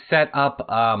you set up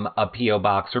a P.O.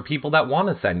 box for people that want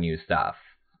to send you stuff?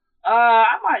 I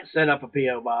might set up a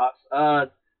P.O. box.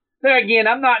 There again,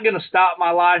 I'm not going to stop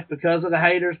my life because of the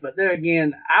haters, but there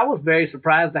again, I was very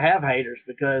surprised to have haters,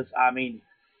 because,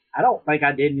 I don't think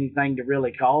I did anything to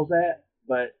really cause that,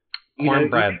 but,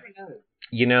 Conbread,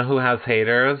 you know who has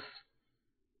haters?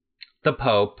 The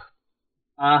Pope.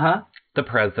 Uh-huh. The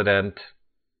President.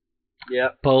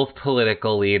 Yep. Both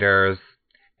political leaders.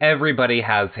 Everybody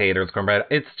has haters, Conbread.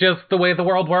 It's just the way the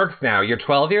world works now. You're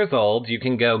 12 years old. You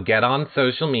can go get on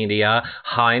social media,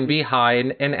 hide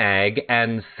behind an egg,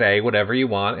 and say whatever you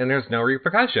want, and there's no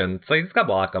repercussion. So you just gotta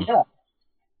block them. Yeah.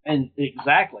 And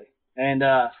exactly. And,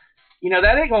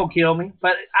 that ain't gonna kill me.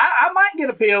 But I might get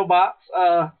a PO box.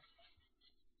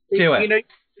 Do it.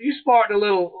 You sparked a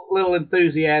little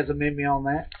enthusiasm in me on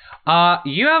that.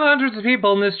 You have hundreds of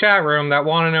people in this chat room that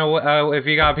want to know if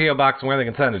you got a PO box and where they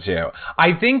can send it to.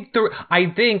 I think,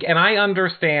 and I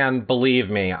understand. Believe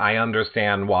me, I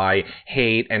understand why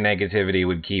hate and negativity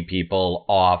would keep people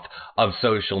off of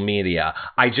social media.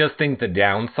 I just think the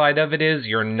downside of it is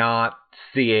you're not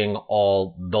seeing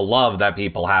all the love that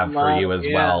people have for you as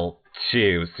well.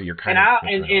 Too, so you're kind of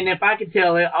and if I could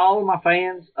tell all of my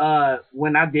fans,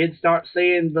 when I did start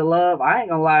seeing the love, I ain't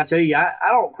gonna lie to you, I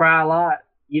don't cry a lot,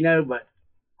 but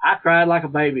I cried like a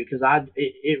baby because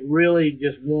it really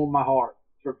just warmed my heart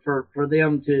for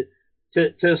them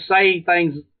to say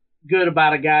things good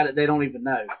about a guy that they don't even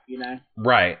know,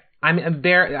 Right. I mean,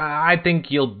 I think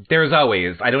there's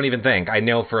always, I don't even think, I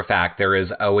know for a fact there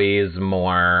is always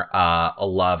more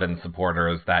love and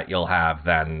supporters that you'll have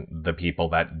than the people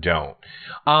that don't.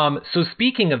 So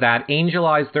speaking of that, Angel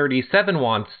Eyes 37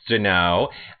 wants to know,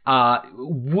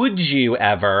 would you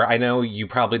ever, I know you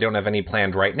probably don't have any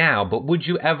planned right now, but would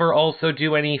you ever also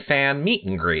do any fan meet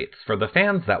and greets for the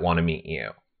fans that want to meet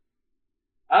you?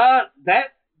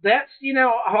 That's,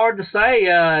 hard to say.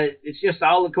 It's just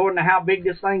all according to how big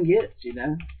this thing gets,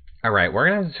 All right, we're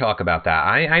going to have to talk about that.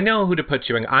 I know who to put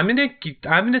you in. I'm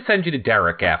gonna send you to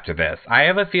Derek after this. I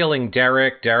have a feeling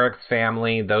Derek's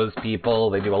family, those people,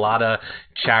 they do a lot of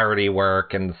charity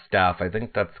work and stuff. I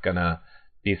think that's going to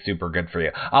be super good for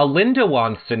you. Linda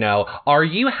wants to know, are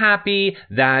you happy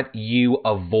that you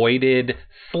avoided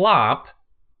slop,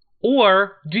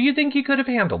 or do you think you could have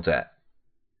handled it?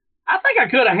 I think I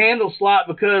could have handled slop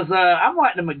because I'm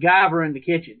like the MacGyver in the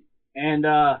kitchen. And,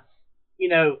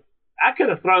 I could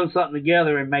have thrown something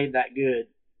together and made that good,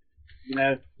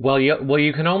 Well,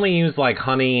 you can only use, like,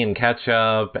 honey and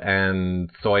ketchup and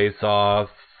soy sauce.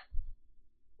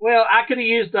 Well, I could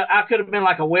have been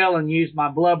like a whale and used my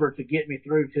blubber to get me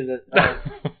through to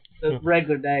the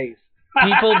regular days.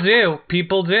 People go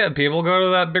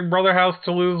to that Big Brother house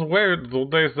to lose weight, is what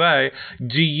they say.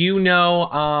 Do you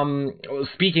know,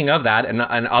 speaking of that, and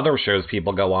other shows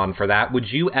people go on for that, would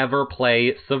you ever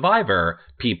play Survivor?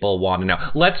 People want to know.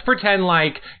 Let's pretend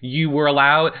like you were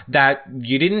allowed, that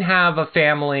you didn't have a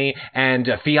family and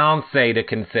a fiance to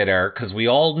consider, because we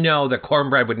all know that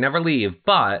Conbread would never leave,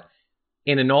 but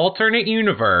in an alternate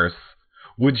universe,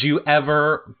 would you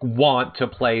ever want to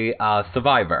play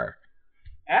Survivor?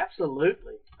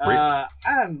 Absolutely. I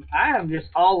am just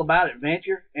all about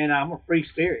adventure, and I'm a free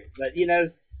spirit. But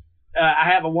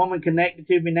I have a woman connected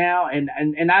to me now, and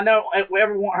I don't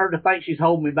ever want her to think she's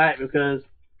holding me back because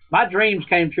my dreams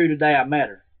came true the day I met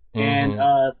her. Mm-hmm. And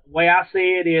the way I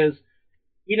see it is,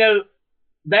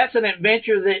 that's an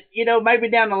adventure that maybe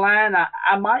down the line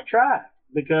I might try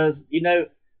because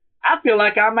I feel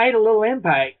like I made a little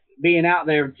impact being out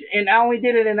there, and I only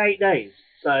did it in 8 days,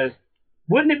 so.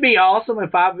 Wouldn't it be awesome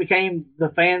if I became the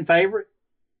fan favorite?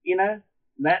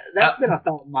 That's been a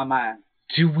thought in my mind.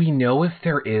 Do we know if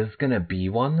there is going to be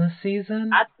one this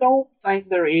season? I don't think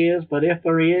there is, but if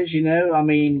there is,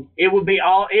 it would be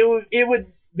it would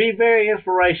be very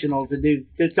inspirational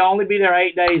to only be there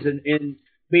 8 days and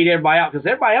beat everybody out, because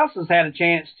everybody else has had a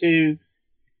chance to,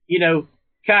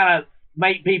 kind of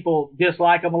make people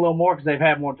dislike them a little more because they've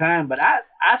had more time. But I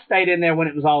stayed in there when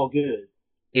it was all good.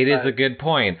 It is a good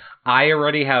point. I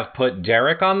already have put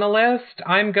Derek on the list.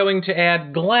 I'm going to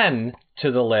add Glenn to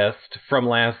the list from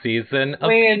last season.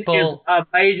 Glenn is a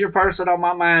major person on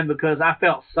my mind because I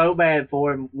felt so bad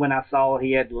for him when I saw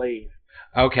he had to leave.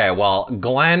 Okay, well,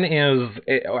 Glenn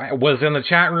was in the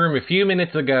chat room a few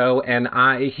minutes ago, and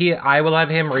I will have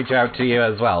him reach out to you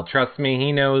as well. Trust me,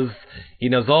 he knows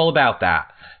all about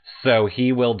that. So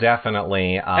he will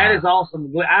definitely. That is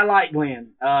awesome. I like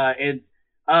Glenn.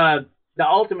 The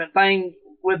ultimate thing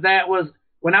with that was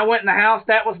when I went in the house,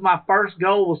 that was my first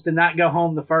goal, was to not go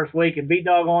home the first week, and be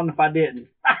doggone if I didn't.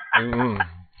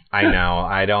 I know.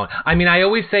 I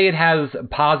always say it has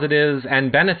positives and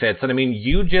benefits. And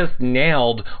you just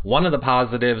nailed one of the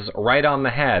positives right on the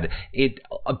head.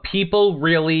 People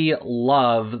really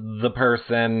love the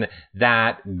person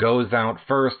that goes out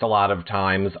first a lot of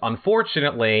times.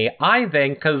 Unfortunately, I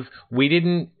think, because we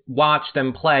didn't watch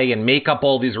them play and make up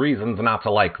all these reasons not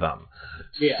to like them.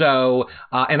 Yeah. So,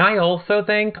 and I also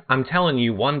think, I'm telling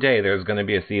you, one day there's going to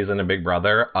be a season of Big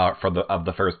Brother of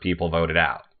the first people voted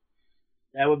out.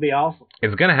 That would be awesome.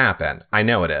 It's going to happen. I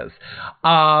know it is.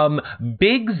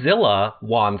 Big Zilla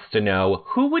wants to know,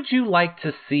 who would you like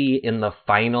to see in the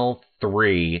final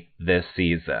 3 this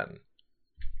season?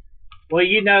 Well,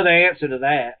 you know the answer to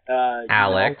that.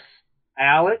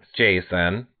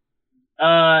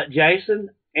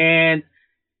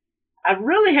 I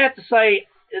really have to say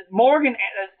Morgan.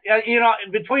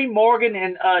 Between Morgan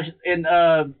and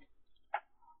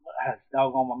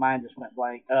doggone, my mind just went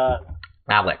blank.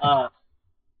 Alex.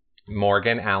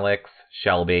 Morgan, Alex,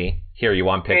 Shelby. Here, you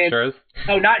want pictures?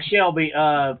 No, not Shelby.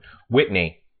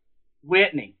 Whitney.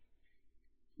 Whitney.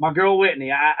 My girl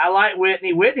Whitney. I like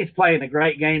Whitney. Whitney's playing a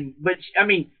great game, but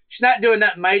she's not doing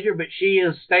nothing major, but she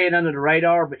is staying under the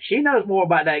radar. But she knows more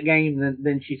about that game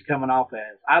than she's coming off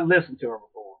as. I listened to her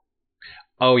before.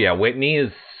 Oh yeah, Whitney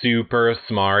is super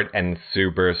smart and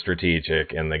super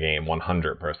strategic in the game,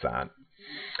 100%.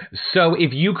 So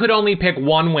if you could only pick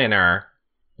one winner.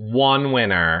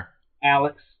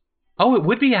 Alex. Oh, it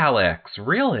would be Alex.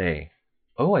 Really?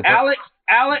 Oh,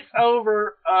 Alex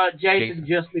over Jason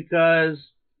just because,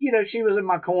 she was in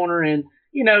my corner and,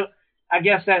 I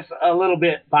guess that's a little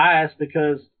bit biased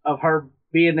because of her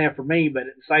being there for me, but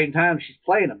at the same time, she's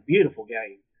playing a beautiful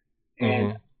game.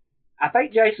 And I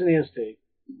think Jason is too.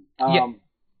 Yeah.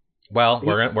 Well,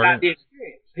 we're got the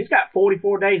experience. He's got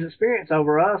 44 days experience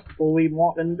over us before we even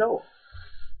walked in the door.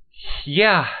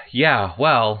 Yeah.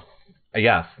 Well,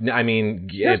 yes. I mean,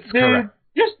 it's correct.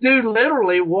 This dude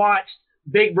literally watched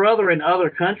Big Brother in other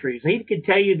countries. He could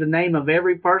tell you the name of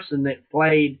every person that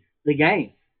played the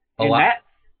game.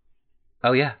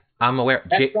 Oh, yeah. I'm aware.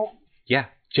 Yeah.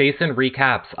 Jason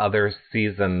recaps other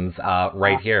seasons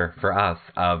right here for us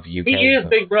of UK. He is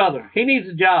Big Brother. He needs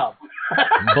a job.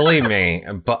 Believe me,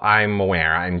 but I'm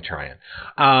aware. I'm trying.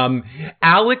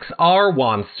 Alex R.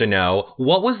 wants to know,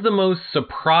 what was the most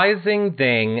surprising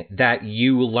thing that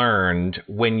you learned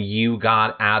when you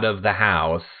got out of the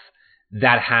house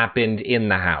that happened in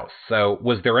the house? So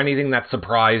was there anything that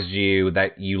surprised you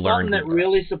that you learned? Something that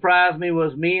really surprised me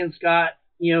was me and Scott,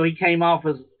 he came off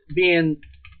as being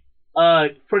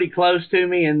pretty close to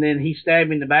me, and then he stabbed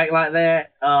me in the back like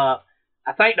that. I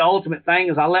think the ultimate thing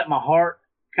is I let my heart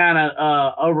kind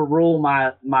of overrule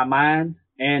my mind,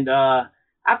 and I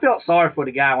felt sorry for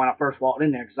the guy when I first walked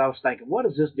in there because I was thinking, what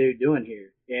is this dude doing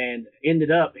here? And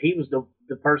ended up he was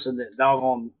the person that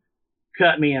doggone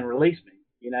cut me and released me,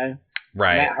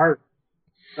 Right. And that hurt.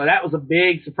 So that was a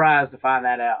big surprise to find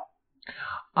that out.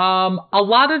 A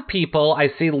lot of people, I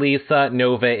see Lisa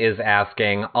Nova is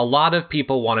asking, a lot of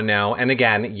people want to know, and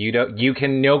again, you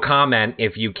can no comment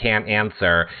if you can't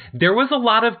answer. There was a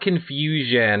lot of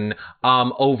confusion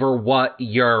over what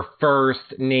your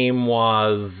first name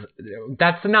was.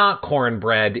 That's not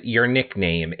Cornbread, your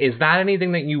nickname. Is that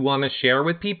anything that you want to share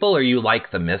with people, or you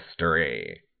like the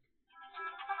mystery?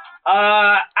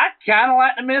 I kind of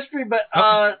like the mystery, but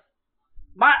okay.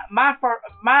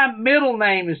 My middle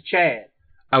name is Chad.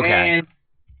 Okay. And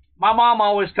my mom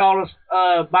always called us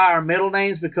by our middle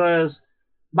names because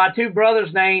my two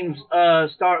brothers' names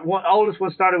oldest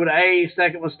one started with an A,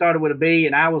 second one started with a B,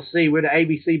 and I was C. We're the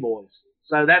ABC boys.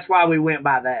 So that's why we went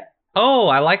by that. Oh,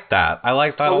 I like that. I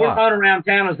like that a lot. We're known around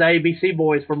town as the ABC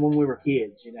boys from when we were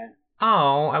kids,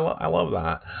 Oh, I love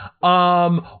that.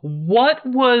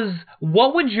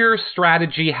 What would your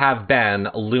strategy have been?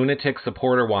 Lunatic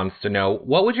Supporter wants to know,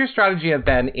 what would your strategy have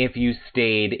been if you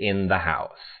stayed in the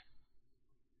house?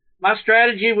 My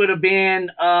strategy would have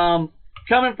been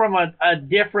coming from a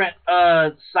different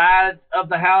side of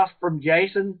the house from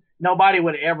Jason. Nobody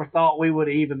would have ever thought we would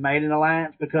have even made an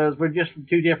alliance because we're just from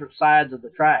two different sides of the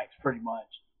tracks, pretty much.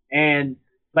 And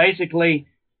basically,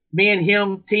 me and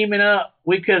him teaming up,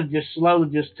 we could have just slowly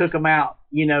just took him out,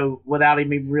 without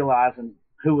him even realizing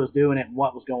who was doing it and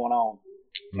what was going on.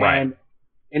 Right.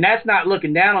 And that's not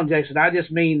looking down on Jason. I just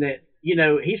mean that,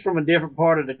 he's from a different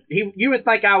part of you would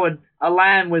think I would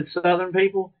align with Southern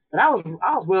people, but I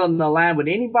was willing to align with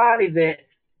anybody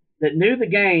that knew the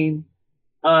game,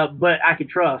 but I could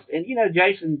trust. And,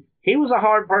 Jason, he was a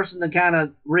hard person to kind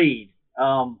of read.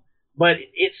 But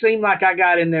it seemed like I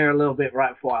got in there a little bit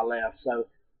right before I left. So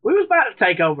we was about to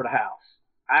take over the house.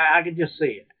 I could just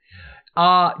see it.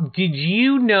 Did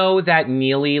you know that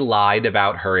Neely lied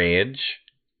about her age?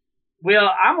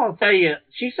 Well, I'm going to tell you,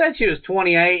 she said she was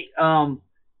 28.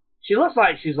 She looks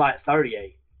like she's like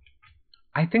 38.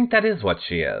 I think that is what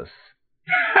she is.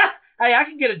 Hey, I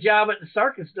can get a job at the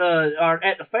circus or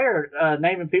at the fair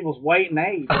naming people's weight and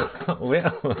age.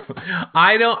 Well,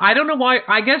 I don't know why.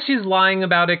 I guess she's lying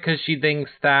about it because she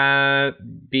thinks that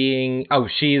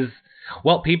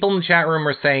well, people in the chat room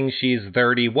are saying she's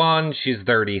 31, she's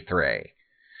 33.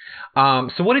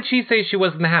 So what did she say she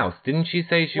was in the house? Didn't she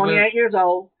say she 28 years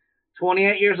old.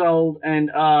 28 years old, and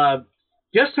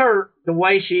just the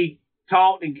way she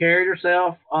talked and carried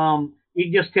herself,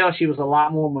 you could just tell she was a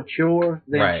lot more mature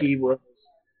than she was,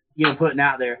 putting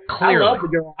out there. Clearly. I love the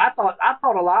girl. I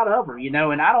thought a lot of her,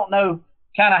 and I don't know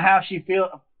kind of how she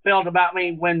felt about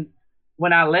me when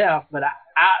when I left, but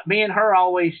me and her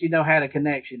always, had a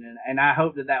connection, and I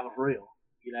hope that was real,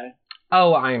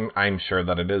 Oh, I'm sure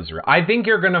that it is real. I think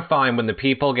you're gonna find when the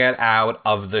people get out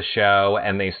of the show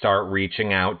and they start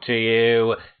reaching out to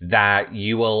you that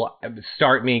you will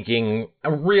start making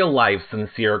real life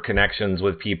sincere connections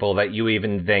with people that you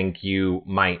even think you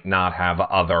might not have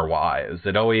otherwise.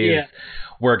 It always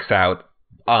works out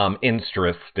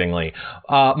interestingly.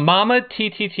 Mama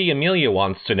TTT Amelia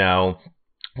wants to know,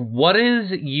 what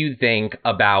is you think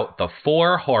about the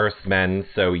four horsemen,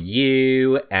 so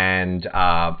you and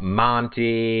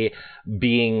Monty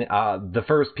being the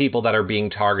first people that are being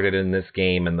targeted in this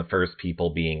game and the first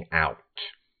people being out?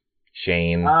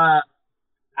 Shane? I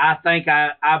think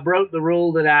I broke the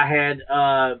rule that I had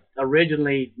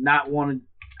originally not wanted.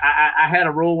 I had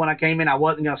a rule when I came in, I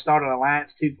wasn't going to start an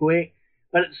alliance too quick.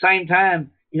 But at the same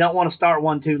time, you don't want to start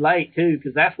one too late, too,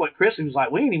 because that's what Chrissy was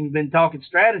like. We ain't even been talking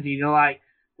strategy, like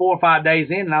 4 or 5 days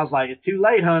in, and I was like, it's too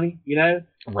late, honey,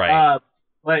 Right.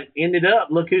 But ended up,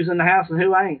 look who's in the house and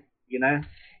who ain't,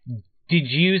 Did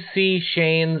you see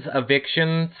Shane's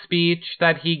eviction speech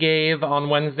that he gave on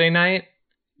Wednesday night?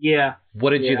 Yeah. What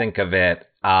did you think of it?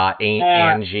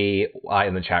 Angie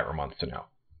in the chat room wants to know.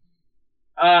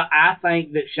 I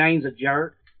think that Shane's a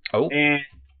jerk. Oh. And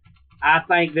I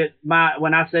think that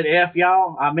when I said F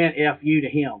y'all, I meant F you to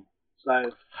him.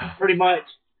 So pretty much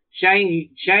Shane,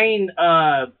 he's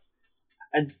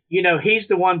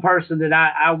the one person that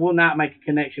I will not make a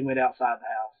connection with outside the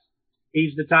house.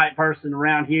 He's the type person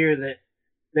around here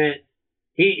that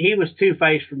he was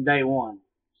two-faced from day one.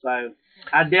 So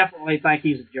I definitely think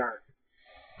he's a jerk.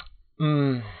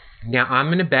 Now I'm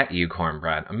going to bet you,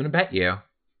 Cornbread. I'm going to bet you.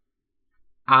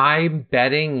 I'm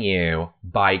betting you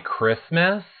by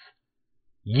Christmas,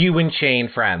 you and Shane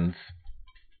friends.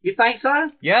 You think so?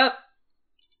 Yep.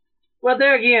 Well,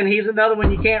 there again, he's another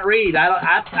one you can't read.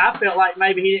 I felt like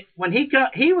maybe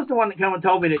he was the one that come and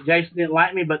told me that Jason didn't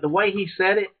like me, but the way he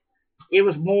said it, it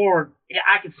was more,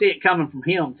 I could see it coming from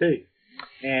him too.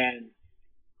 And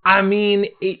I mean,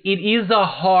 it is a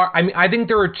hard... I think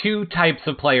there are two types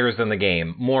of players in the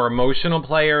game. More emotional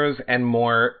players and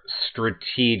more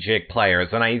strategic players.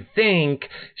 And I think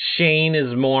Shane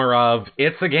is more of,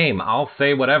 it's a game. I'll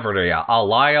say whatever to you. I'll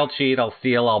lie, I'll cheat, I'll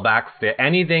steal, I'll backstep.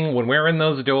 Anything, when we're in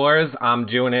those doors, I'm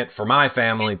doing it for my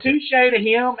family too. Touche to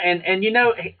him. And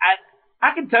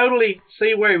I can totally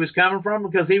see where he was coming from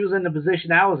because he was in the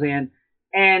position I was in.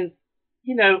 And,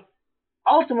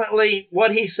 ultimately,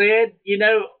 what he said,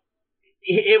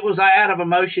 it was out of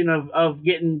emotion of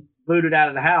getting booted out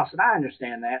of the house, and I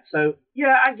understand that. So,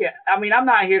 yeah, I'm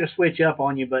not here to switch up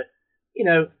on you, but,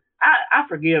 I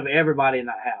forgive everybody in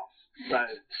that house.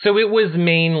 So it was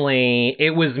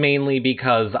mainly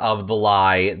because of the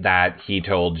lie that he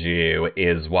told you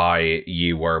is why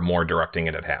you were more directing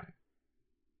it at him.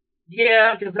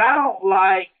 Yeah, because I don't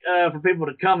like for people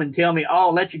to come and tell me,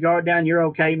 oh, let your guard down, you're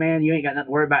okay, man, you ain't got nothing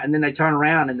to worry about, and then they turn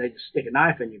around and they just stick a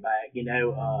knife in your back,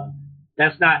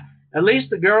 That's not, at least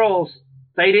the girls,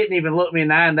 they didn't even look me in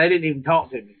the eye and they didn't even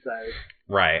talk to me, so.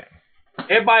 Right.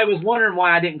 Everybody was wondering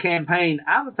why I didn't campaign.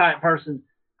 I'm the type of person,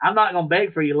 I'm not going to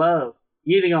beg for your love.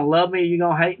 You're either going to love me or you're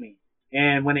going to hate me.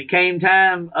 And when it came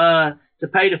time to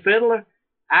pay the fiddler,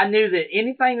 I knew that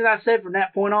anything that I said from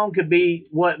that point on could be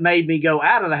what made me go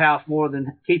out of the house more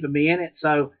than keeping me in it.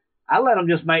 So I let them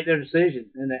just make their decision.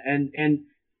 And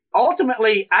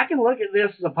ultimately, I can look at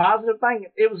this as a positive thing.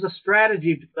 It was a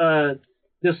strategy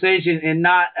decision and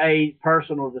not a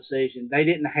personal decision. They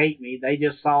didn't hate me. They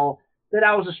just saw that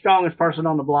I was the strongest person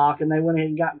on the block, and they went ahead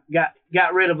and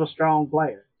got rid of a strong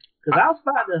player. Because I was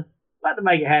about to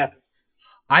make it happen.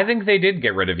 I think they did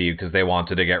get rid of you because they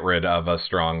wanted to get rid of a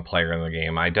strong player in the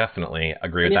game. I definitely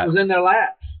agree with that. It was in their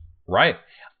laps. Right.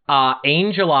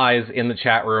 Angel Eyes in the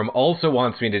chat room also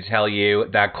wants me to tell you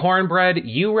that Cornbread,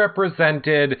 you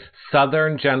represented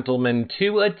Southern gentlemen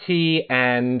to a T,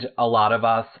 and a lot of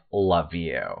us love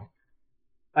you.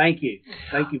 Thank you.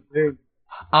 Thank you very much.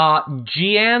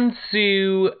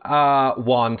 Jiansu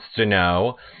wants to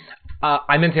know,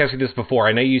 I meant to ask you this before.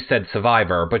 I know you said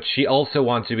Survivor, but she also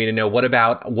wanted me to know, what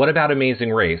about Amazing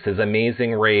Race? Is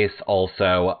Amazing Race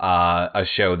also a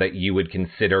show that you would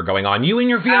consider going on? You and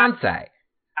your fiance.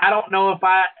 I don't know if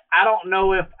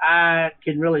I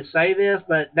can really say this,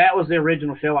 but that was the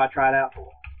original show I tried out for.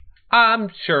 I'm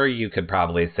sure you could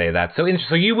probably say that. So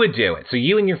you would do it. So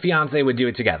you and your fiance would do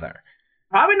it together.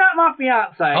 Probably not my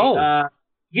fiance. Oh.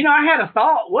 I had a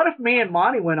thought. What if me and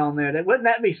Monty went on there? Wouldn't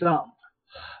that be something?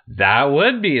 That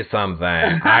would be something.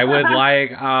 I would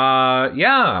like,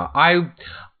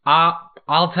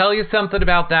 I'll tell you something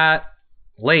about that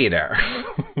later.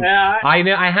 Yeah, I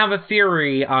know. I have a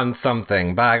theory on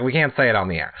something, but we can't say it on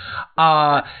the air.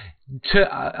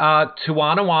 Tawana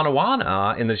Wana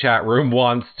Wana in the chat room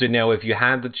wants to know, if you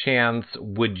had the chance,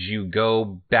 would you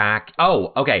go back?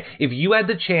 Oh, okay. If you had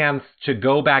the chance to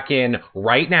go back in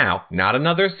right now, not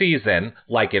another season,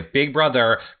 like if Big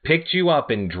Brother picked you up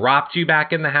and dropped you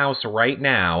back in the house right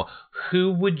now,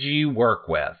 who would you work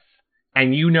with?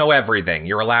 And you know everything.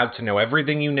 You're allowed to know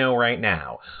everything you know right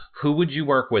now. Who would you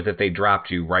work with if they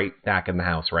dropped you right back in the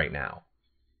house right now?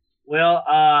 Well,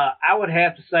 I would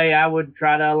have to say I would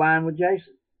try to align with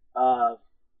Jason.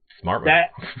 Smart move.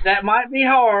 That might be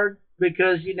hard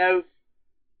because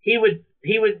he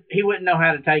wouldn't know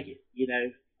how to take it.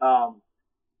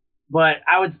 But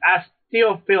I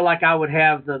still feel like I would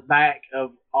have the back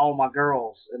of all my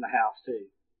girls in the house too.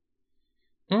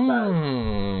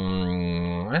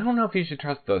 I don't know if you should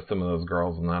trust some of those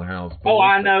girls in that house. Oh,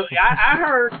 I know. I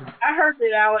heard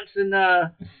that Alex and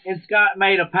Scott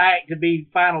made a pact to be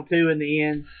final two in the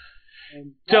end.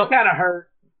 And that kind of hurt.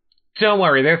 Don't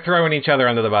worry, they're throwing each other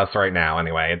under the bus right now.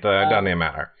 Anyway, it doesn't even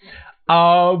matter.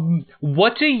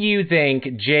 What do you think?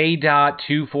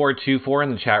 J.2424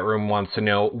 in the chat room wants to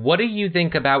know, what do you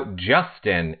think about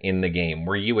Justin in the game?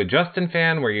 Were you a Justin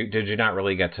fan? Did you not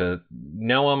really get to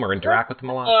know him or interact with him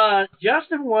a lot?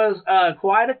 Justin was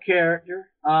quite a character.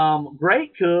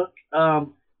 Great cook.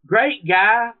 Great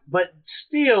guy, but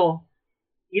still,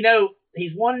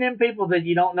 he's one of them people that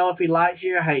you don't know if he likes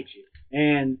you or hates you.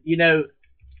 And in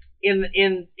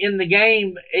the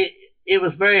game, it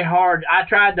was very hard. I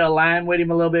tried to align with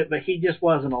him a little bit, but he just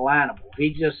wasn't alignable.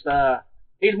 He just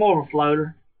he's more of a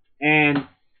floater. And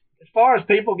as far as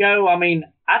people go, I mean,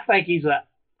 I think he's a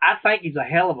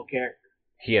hell of a character.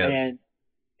 He is.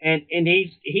 And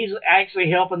he's actually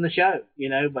helping the show,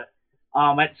 But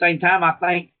at the same time, I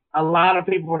think a lot of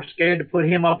people are scared to put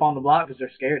him up on the block because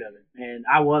they're scared of it, and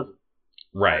I wasn't.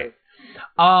 Right.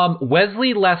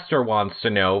 Wesley Lester wants to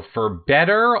know, for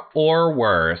better or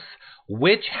worse,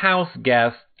 which house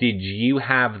guest did you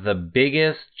have the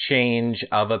biggest change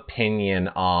of opinion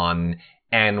on,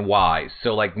 and why?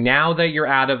 So, like, now that you're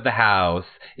out of the house,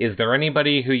 is there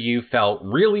anybody who you felt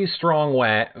really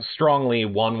strongly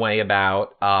one way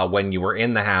about when you were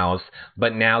in the house,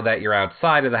 but now that you're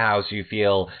outside of the house, you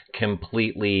feel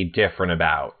completely different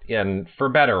about, and for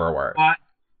better or worse?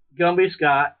 Gonna be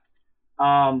Scott.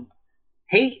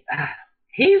 He's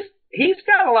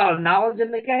got a lot of knowledge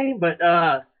in the game, but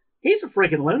he's a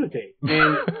freaking lunatic.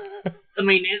 And I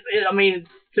mean,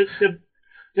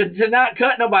 to not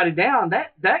cut nobody down,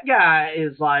 that guy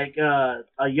is like a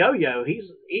yo-yo.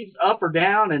 He's up or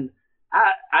down, and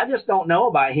I just don't know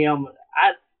about him.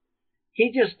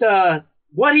 He just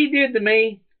what he did to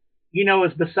me,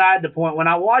 is beside the point. When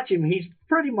I watch him, he's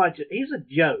a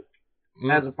joke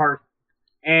as a person.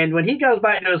 And when he goes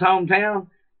back to his hometown,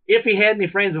 if he had any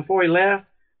friends before he left,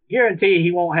 guarantee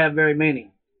he won't have very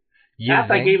many. I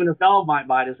think even his dog might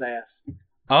bite his ass.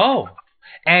 Oh,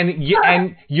 and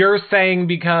you're saying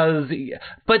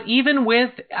but even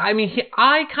with,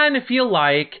 I kind of feel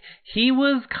like he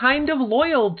was kind of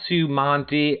loyal to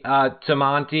Monty,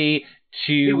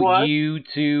 to you,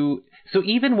 so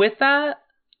even with that?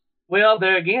 Well,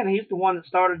 there again, he's the one that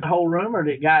started the whole rumor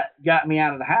that got me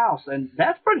out of the house, and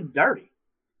that's pretty dirty.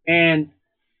 And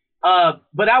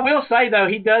but I will say, though,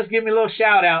 he does give me little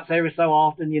shout-outs every so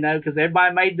often, because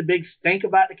everybody made the big stink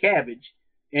about the cabbage.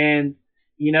 And,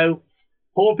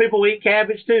 poor people eat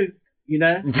cabbage, too,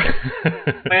 Man,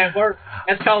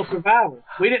 that's called survival.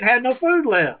 We didn't have no food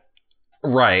left.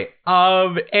 Right.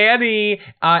 Annie,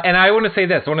 and I want to say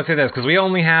this, because we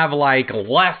only have,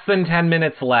 less than 10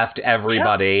 minutes left,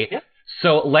 everybody. Yep.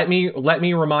 So let me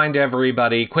remind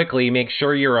everybody quickly, make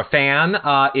sure you're a fan.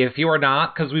 If you are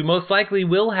not, because we most likely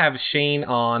will have Shane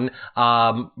on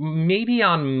maybe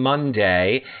on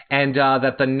Monday, and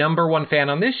that the number one fan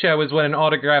on this show is an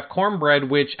autographed Conbread,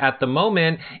 which at the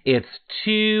moment it's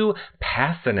 2.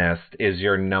 Passionist is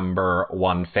your number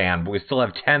one fan, but we still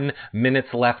have 10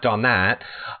 minutes left on that.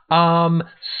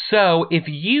 So if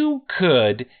you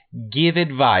could give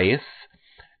advice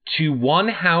to one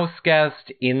house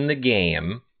guest in the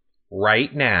game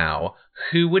right now,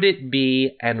 who would it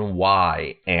be and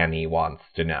why? Annie wants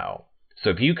to know.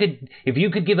 So if you could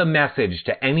give a message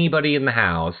to anybody in the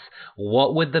house,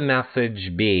 what would the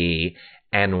message be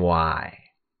and why?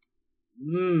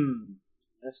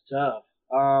 That's tough.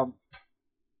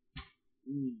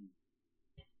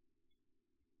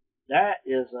 That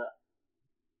is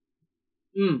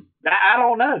I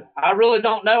don't know. I really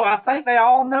don't know. I think they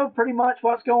all know pretty much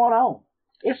what's going on.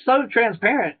 It's so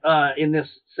transparent in this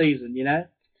season,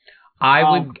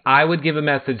 I would give a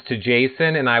message to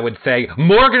Jason, and I would say,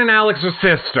 Morgan and Alex are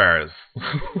sisters.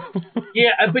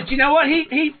 Yeah, but you know what?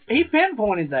 He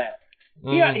pinpointed that.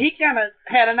 Yeah, he kind of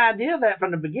had an idea of that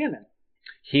from the beginning.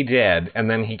 He did, and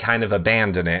then he kind of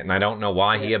abandoned it, and I don't know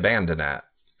why he abandoned it.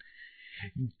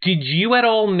 Did you at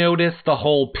all notice the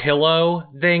whole pillow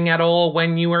thing at all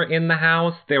when you were in the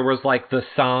house? There was like the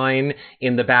sign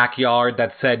in the backyard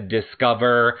that said,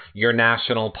 discover your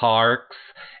national parks.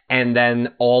 And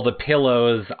then all the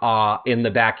pillows in the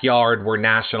backyard were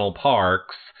national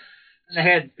parks. And they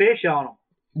had fish on them.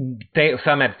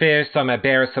 Some had fish, some had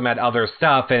bears, some had other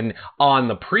stuff. And on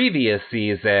the previous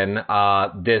season,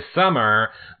 this summer,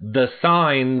 the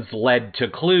signs led to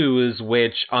clues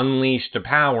which unleashed a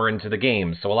power into the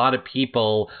game. So a lot of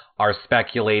people are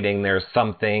speculating there's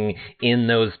something in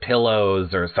those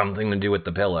pillows or something to do with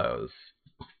the pillows.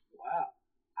 Wow.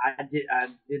 I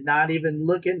did not even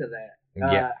look into that.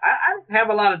 Yeah. I didn't have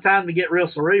a lot of time to get real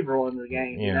cerebral in the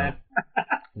game, you know?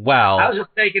 Well, I was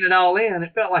just taking it all in.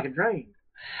 It felt like a dream.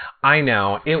 I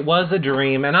know. It was a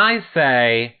dream, and I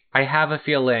have a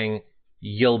feeling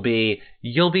you'll be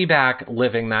back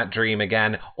living that dream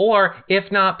again. Or,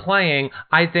 if not playing,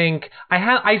 I think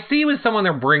I see you as someone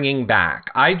they're bringing back.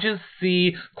 I just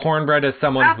see Conbread as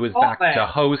someone who is back to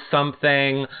host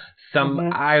something.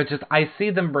 I see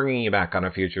them bringing you back on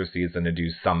a future season to do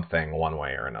something one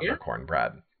way or another,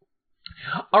 Conbread.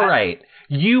 All right.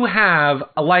 You have,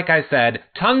 like I said,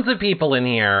 tons of people in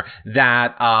here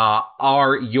that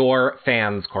are your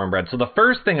fans, Conbread. So the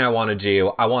first thing I want to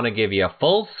do, I want to give you a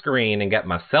full screen and get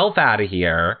myself out of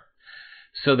here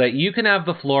so that you can have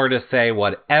the floor to say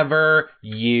whatever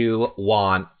you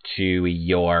want to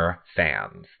your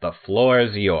fans. The floor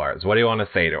is yours. What do you want to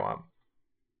say to them?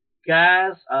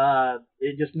 Guys,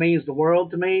 it just means the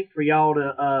world to me for y'all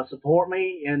to support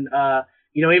me. And,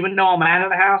 you know, even though I'm out of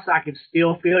the house, I can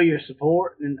still feel your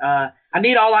support. And I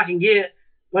need all I can get.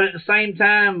 But at the same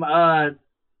time,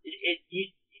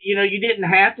 you know, you didn't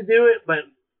have to do it. But,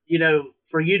 you know,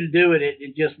 for you to do it,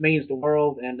 it just means the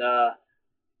world. And,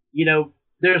 you know,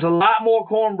 there's a lot more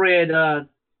Conbread to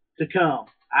come.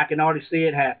 I can already see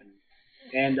it happening.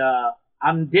 And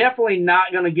I'm definitely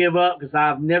not going to give up because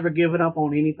I've never given up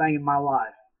on anything in my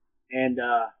life. And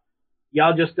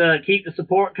y'all just keep the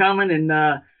support coming,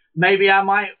 and maybe I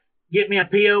might get me a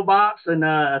P.O. box and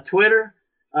a Twitter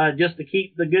just to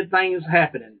keep the good things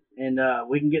happening. And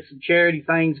we can get some charity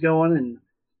things going and,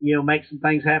 you know, make some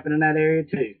things happen in that area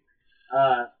too.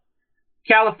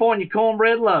 California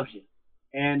Conbread loves you.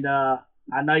 And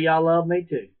I know y'all love me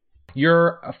too.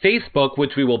 Your Facebook,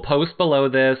 which we will post below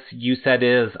this, you said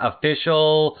is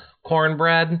official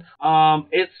Conbread?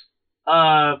 It's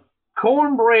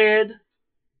Conbread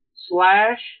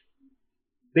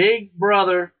 / Big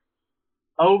Brother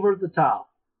over the top.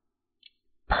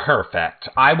 Perfect.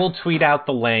 I will tweet out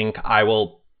the link. I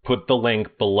will put the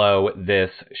link below this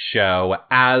show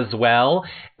as well.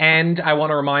 And I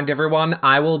want to remind everyone,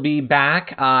 I will be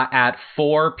back at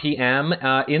 4 p.m.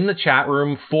 In the chat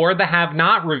room for the Have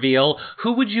Not reveal.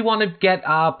 Who would you want to get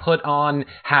put on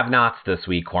Have Nots this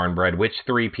week, Conbread? Which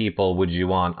 3 people would you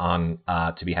want on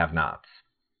to be Have Nots?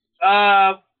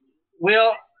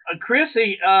 Well,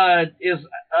 Chrissy is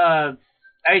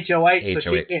HOH, so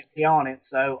she can't be on it.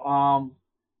 So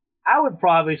I would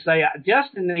probably say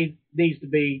Justin needs to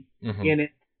be in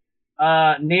it.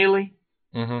 Neely.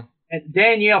 And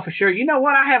Danielle for sure. You know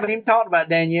what? I haven't even talked about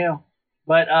Danielle.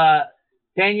 But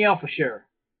Danielle for sure.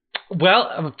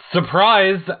 Well,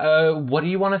 surprise. What do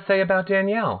you want to say about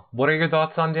Danielle? What are your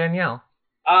thoughts on Danielle?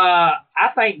 I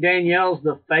think Danielle's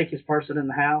the fakest person in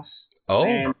the house. Oh.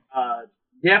 And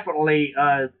definitely,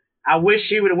 I wish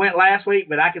she would have went last week,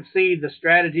 but I could see the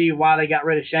strategy of why they got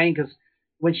rid of Shane, because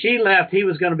when she left, he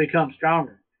was going to become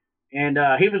stronger. And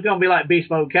he was going to be like Beast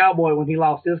Mode Cowboy when he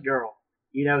lost his girl.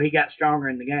 You know, he got stronger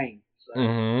in the game. So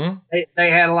they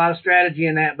had a lot of strategy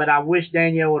in that, but I wish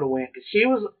Danielle would have went, because she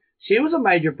was a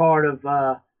major part of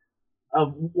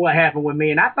what happened with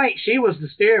me. And I think she was the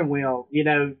steering wheel. You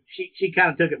know, she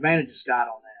kind of took advantage of Scott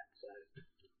on that.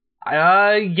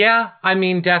 Yeah, I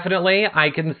mean, definitely. I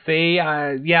can see,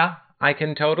 yeah, I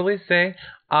can totally see.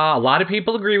 A lot of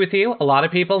people agree with you. A lot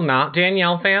of people not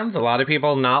Danielle fans. A lot of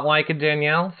people not liking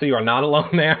Danielle. So you are not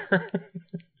alone there.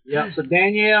 Yep. So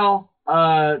Danielle,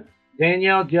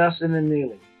 Justin, and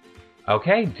Neely.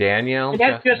 Okay, Danielle. And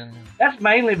that's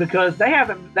mainly because they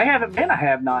haven't been a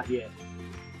Have Not yet.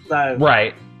 So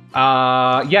right.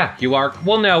 Yeah, you are.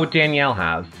 Well, no, Danielle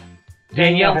has.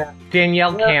 Danielle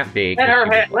can't be. Let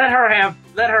her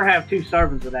have 2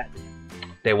 servings of that.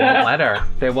 They won't let her.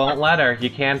 They won't let her.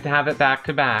 You can't have it back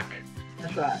to back.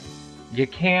 That's right. You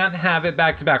can't have it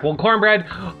back to back. Well, Cornbread,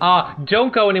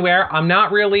 don't go anywhere. I'm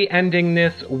not really ending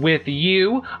this with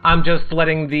you. I'm just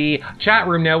letting the chat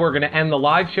room know we're going to end the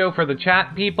live show for the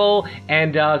chat people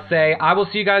and say I will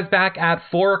see you guys back at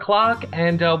 4 o'clock,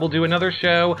 and we'll do another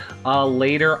show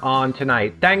later on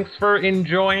tonight. Thanks for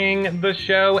enjoying the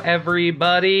show,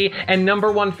 everybody. And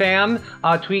number one fan,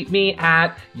 tweet me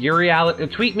at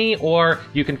tweet me, or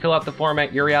you can fill out the form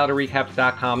at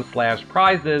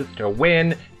yourrealityrecaps.com/prizes to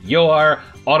win your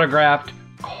autographed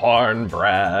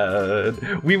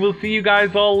cornbread. We will see you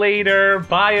guys all later.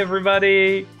 Bye,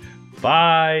 everybody.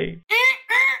 Bye. Hey,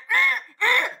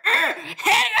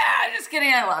 just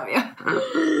kidding. I love you.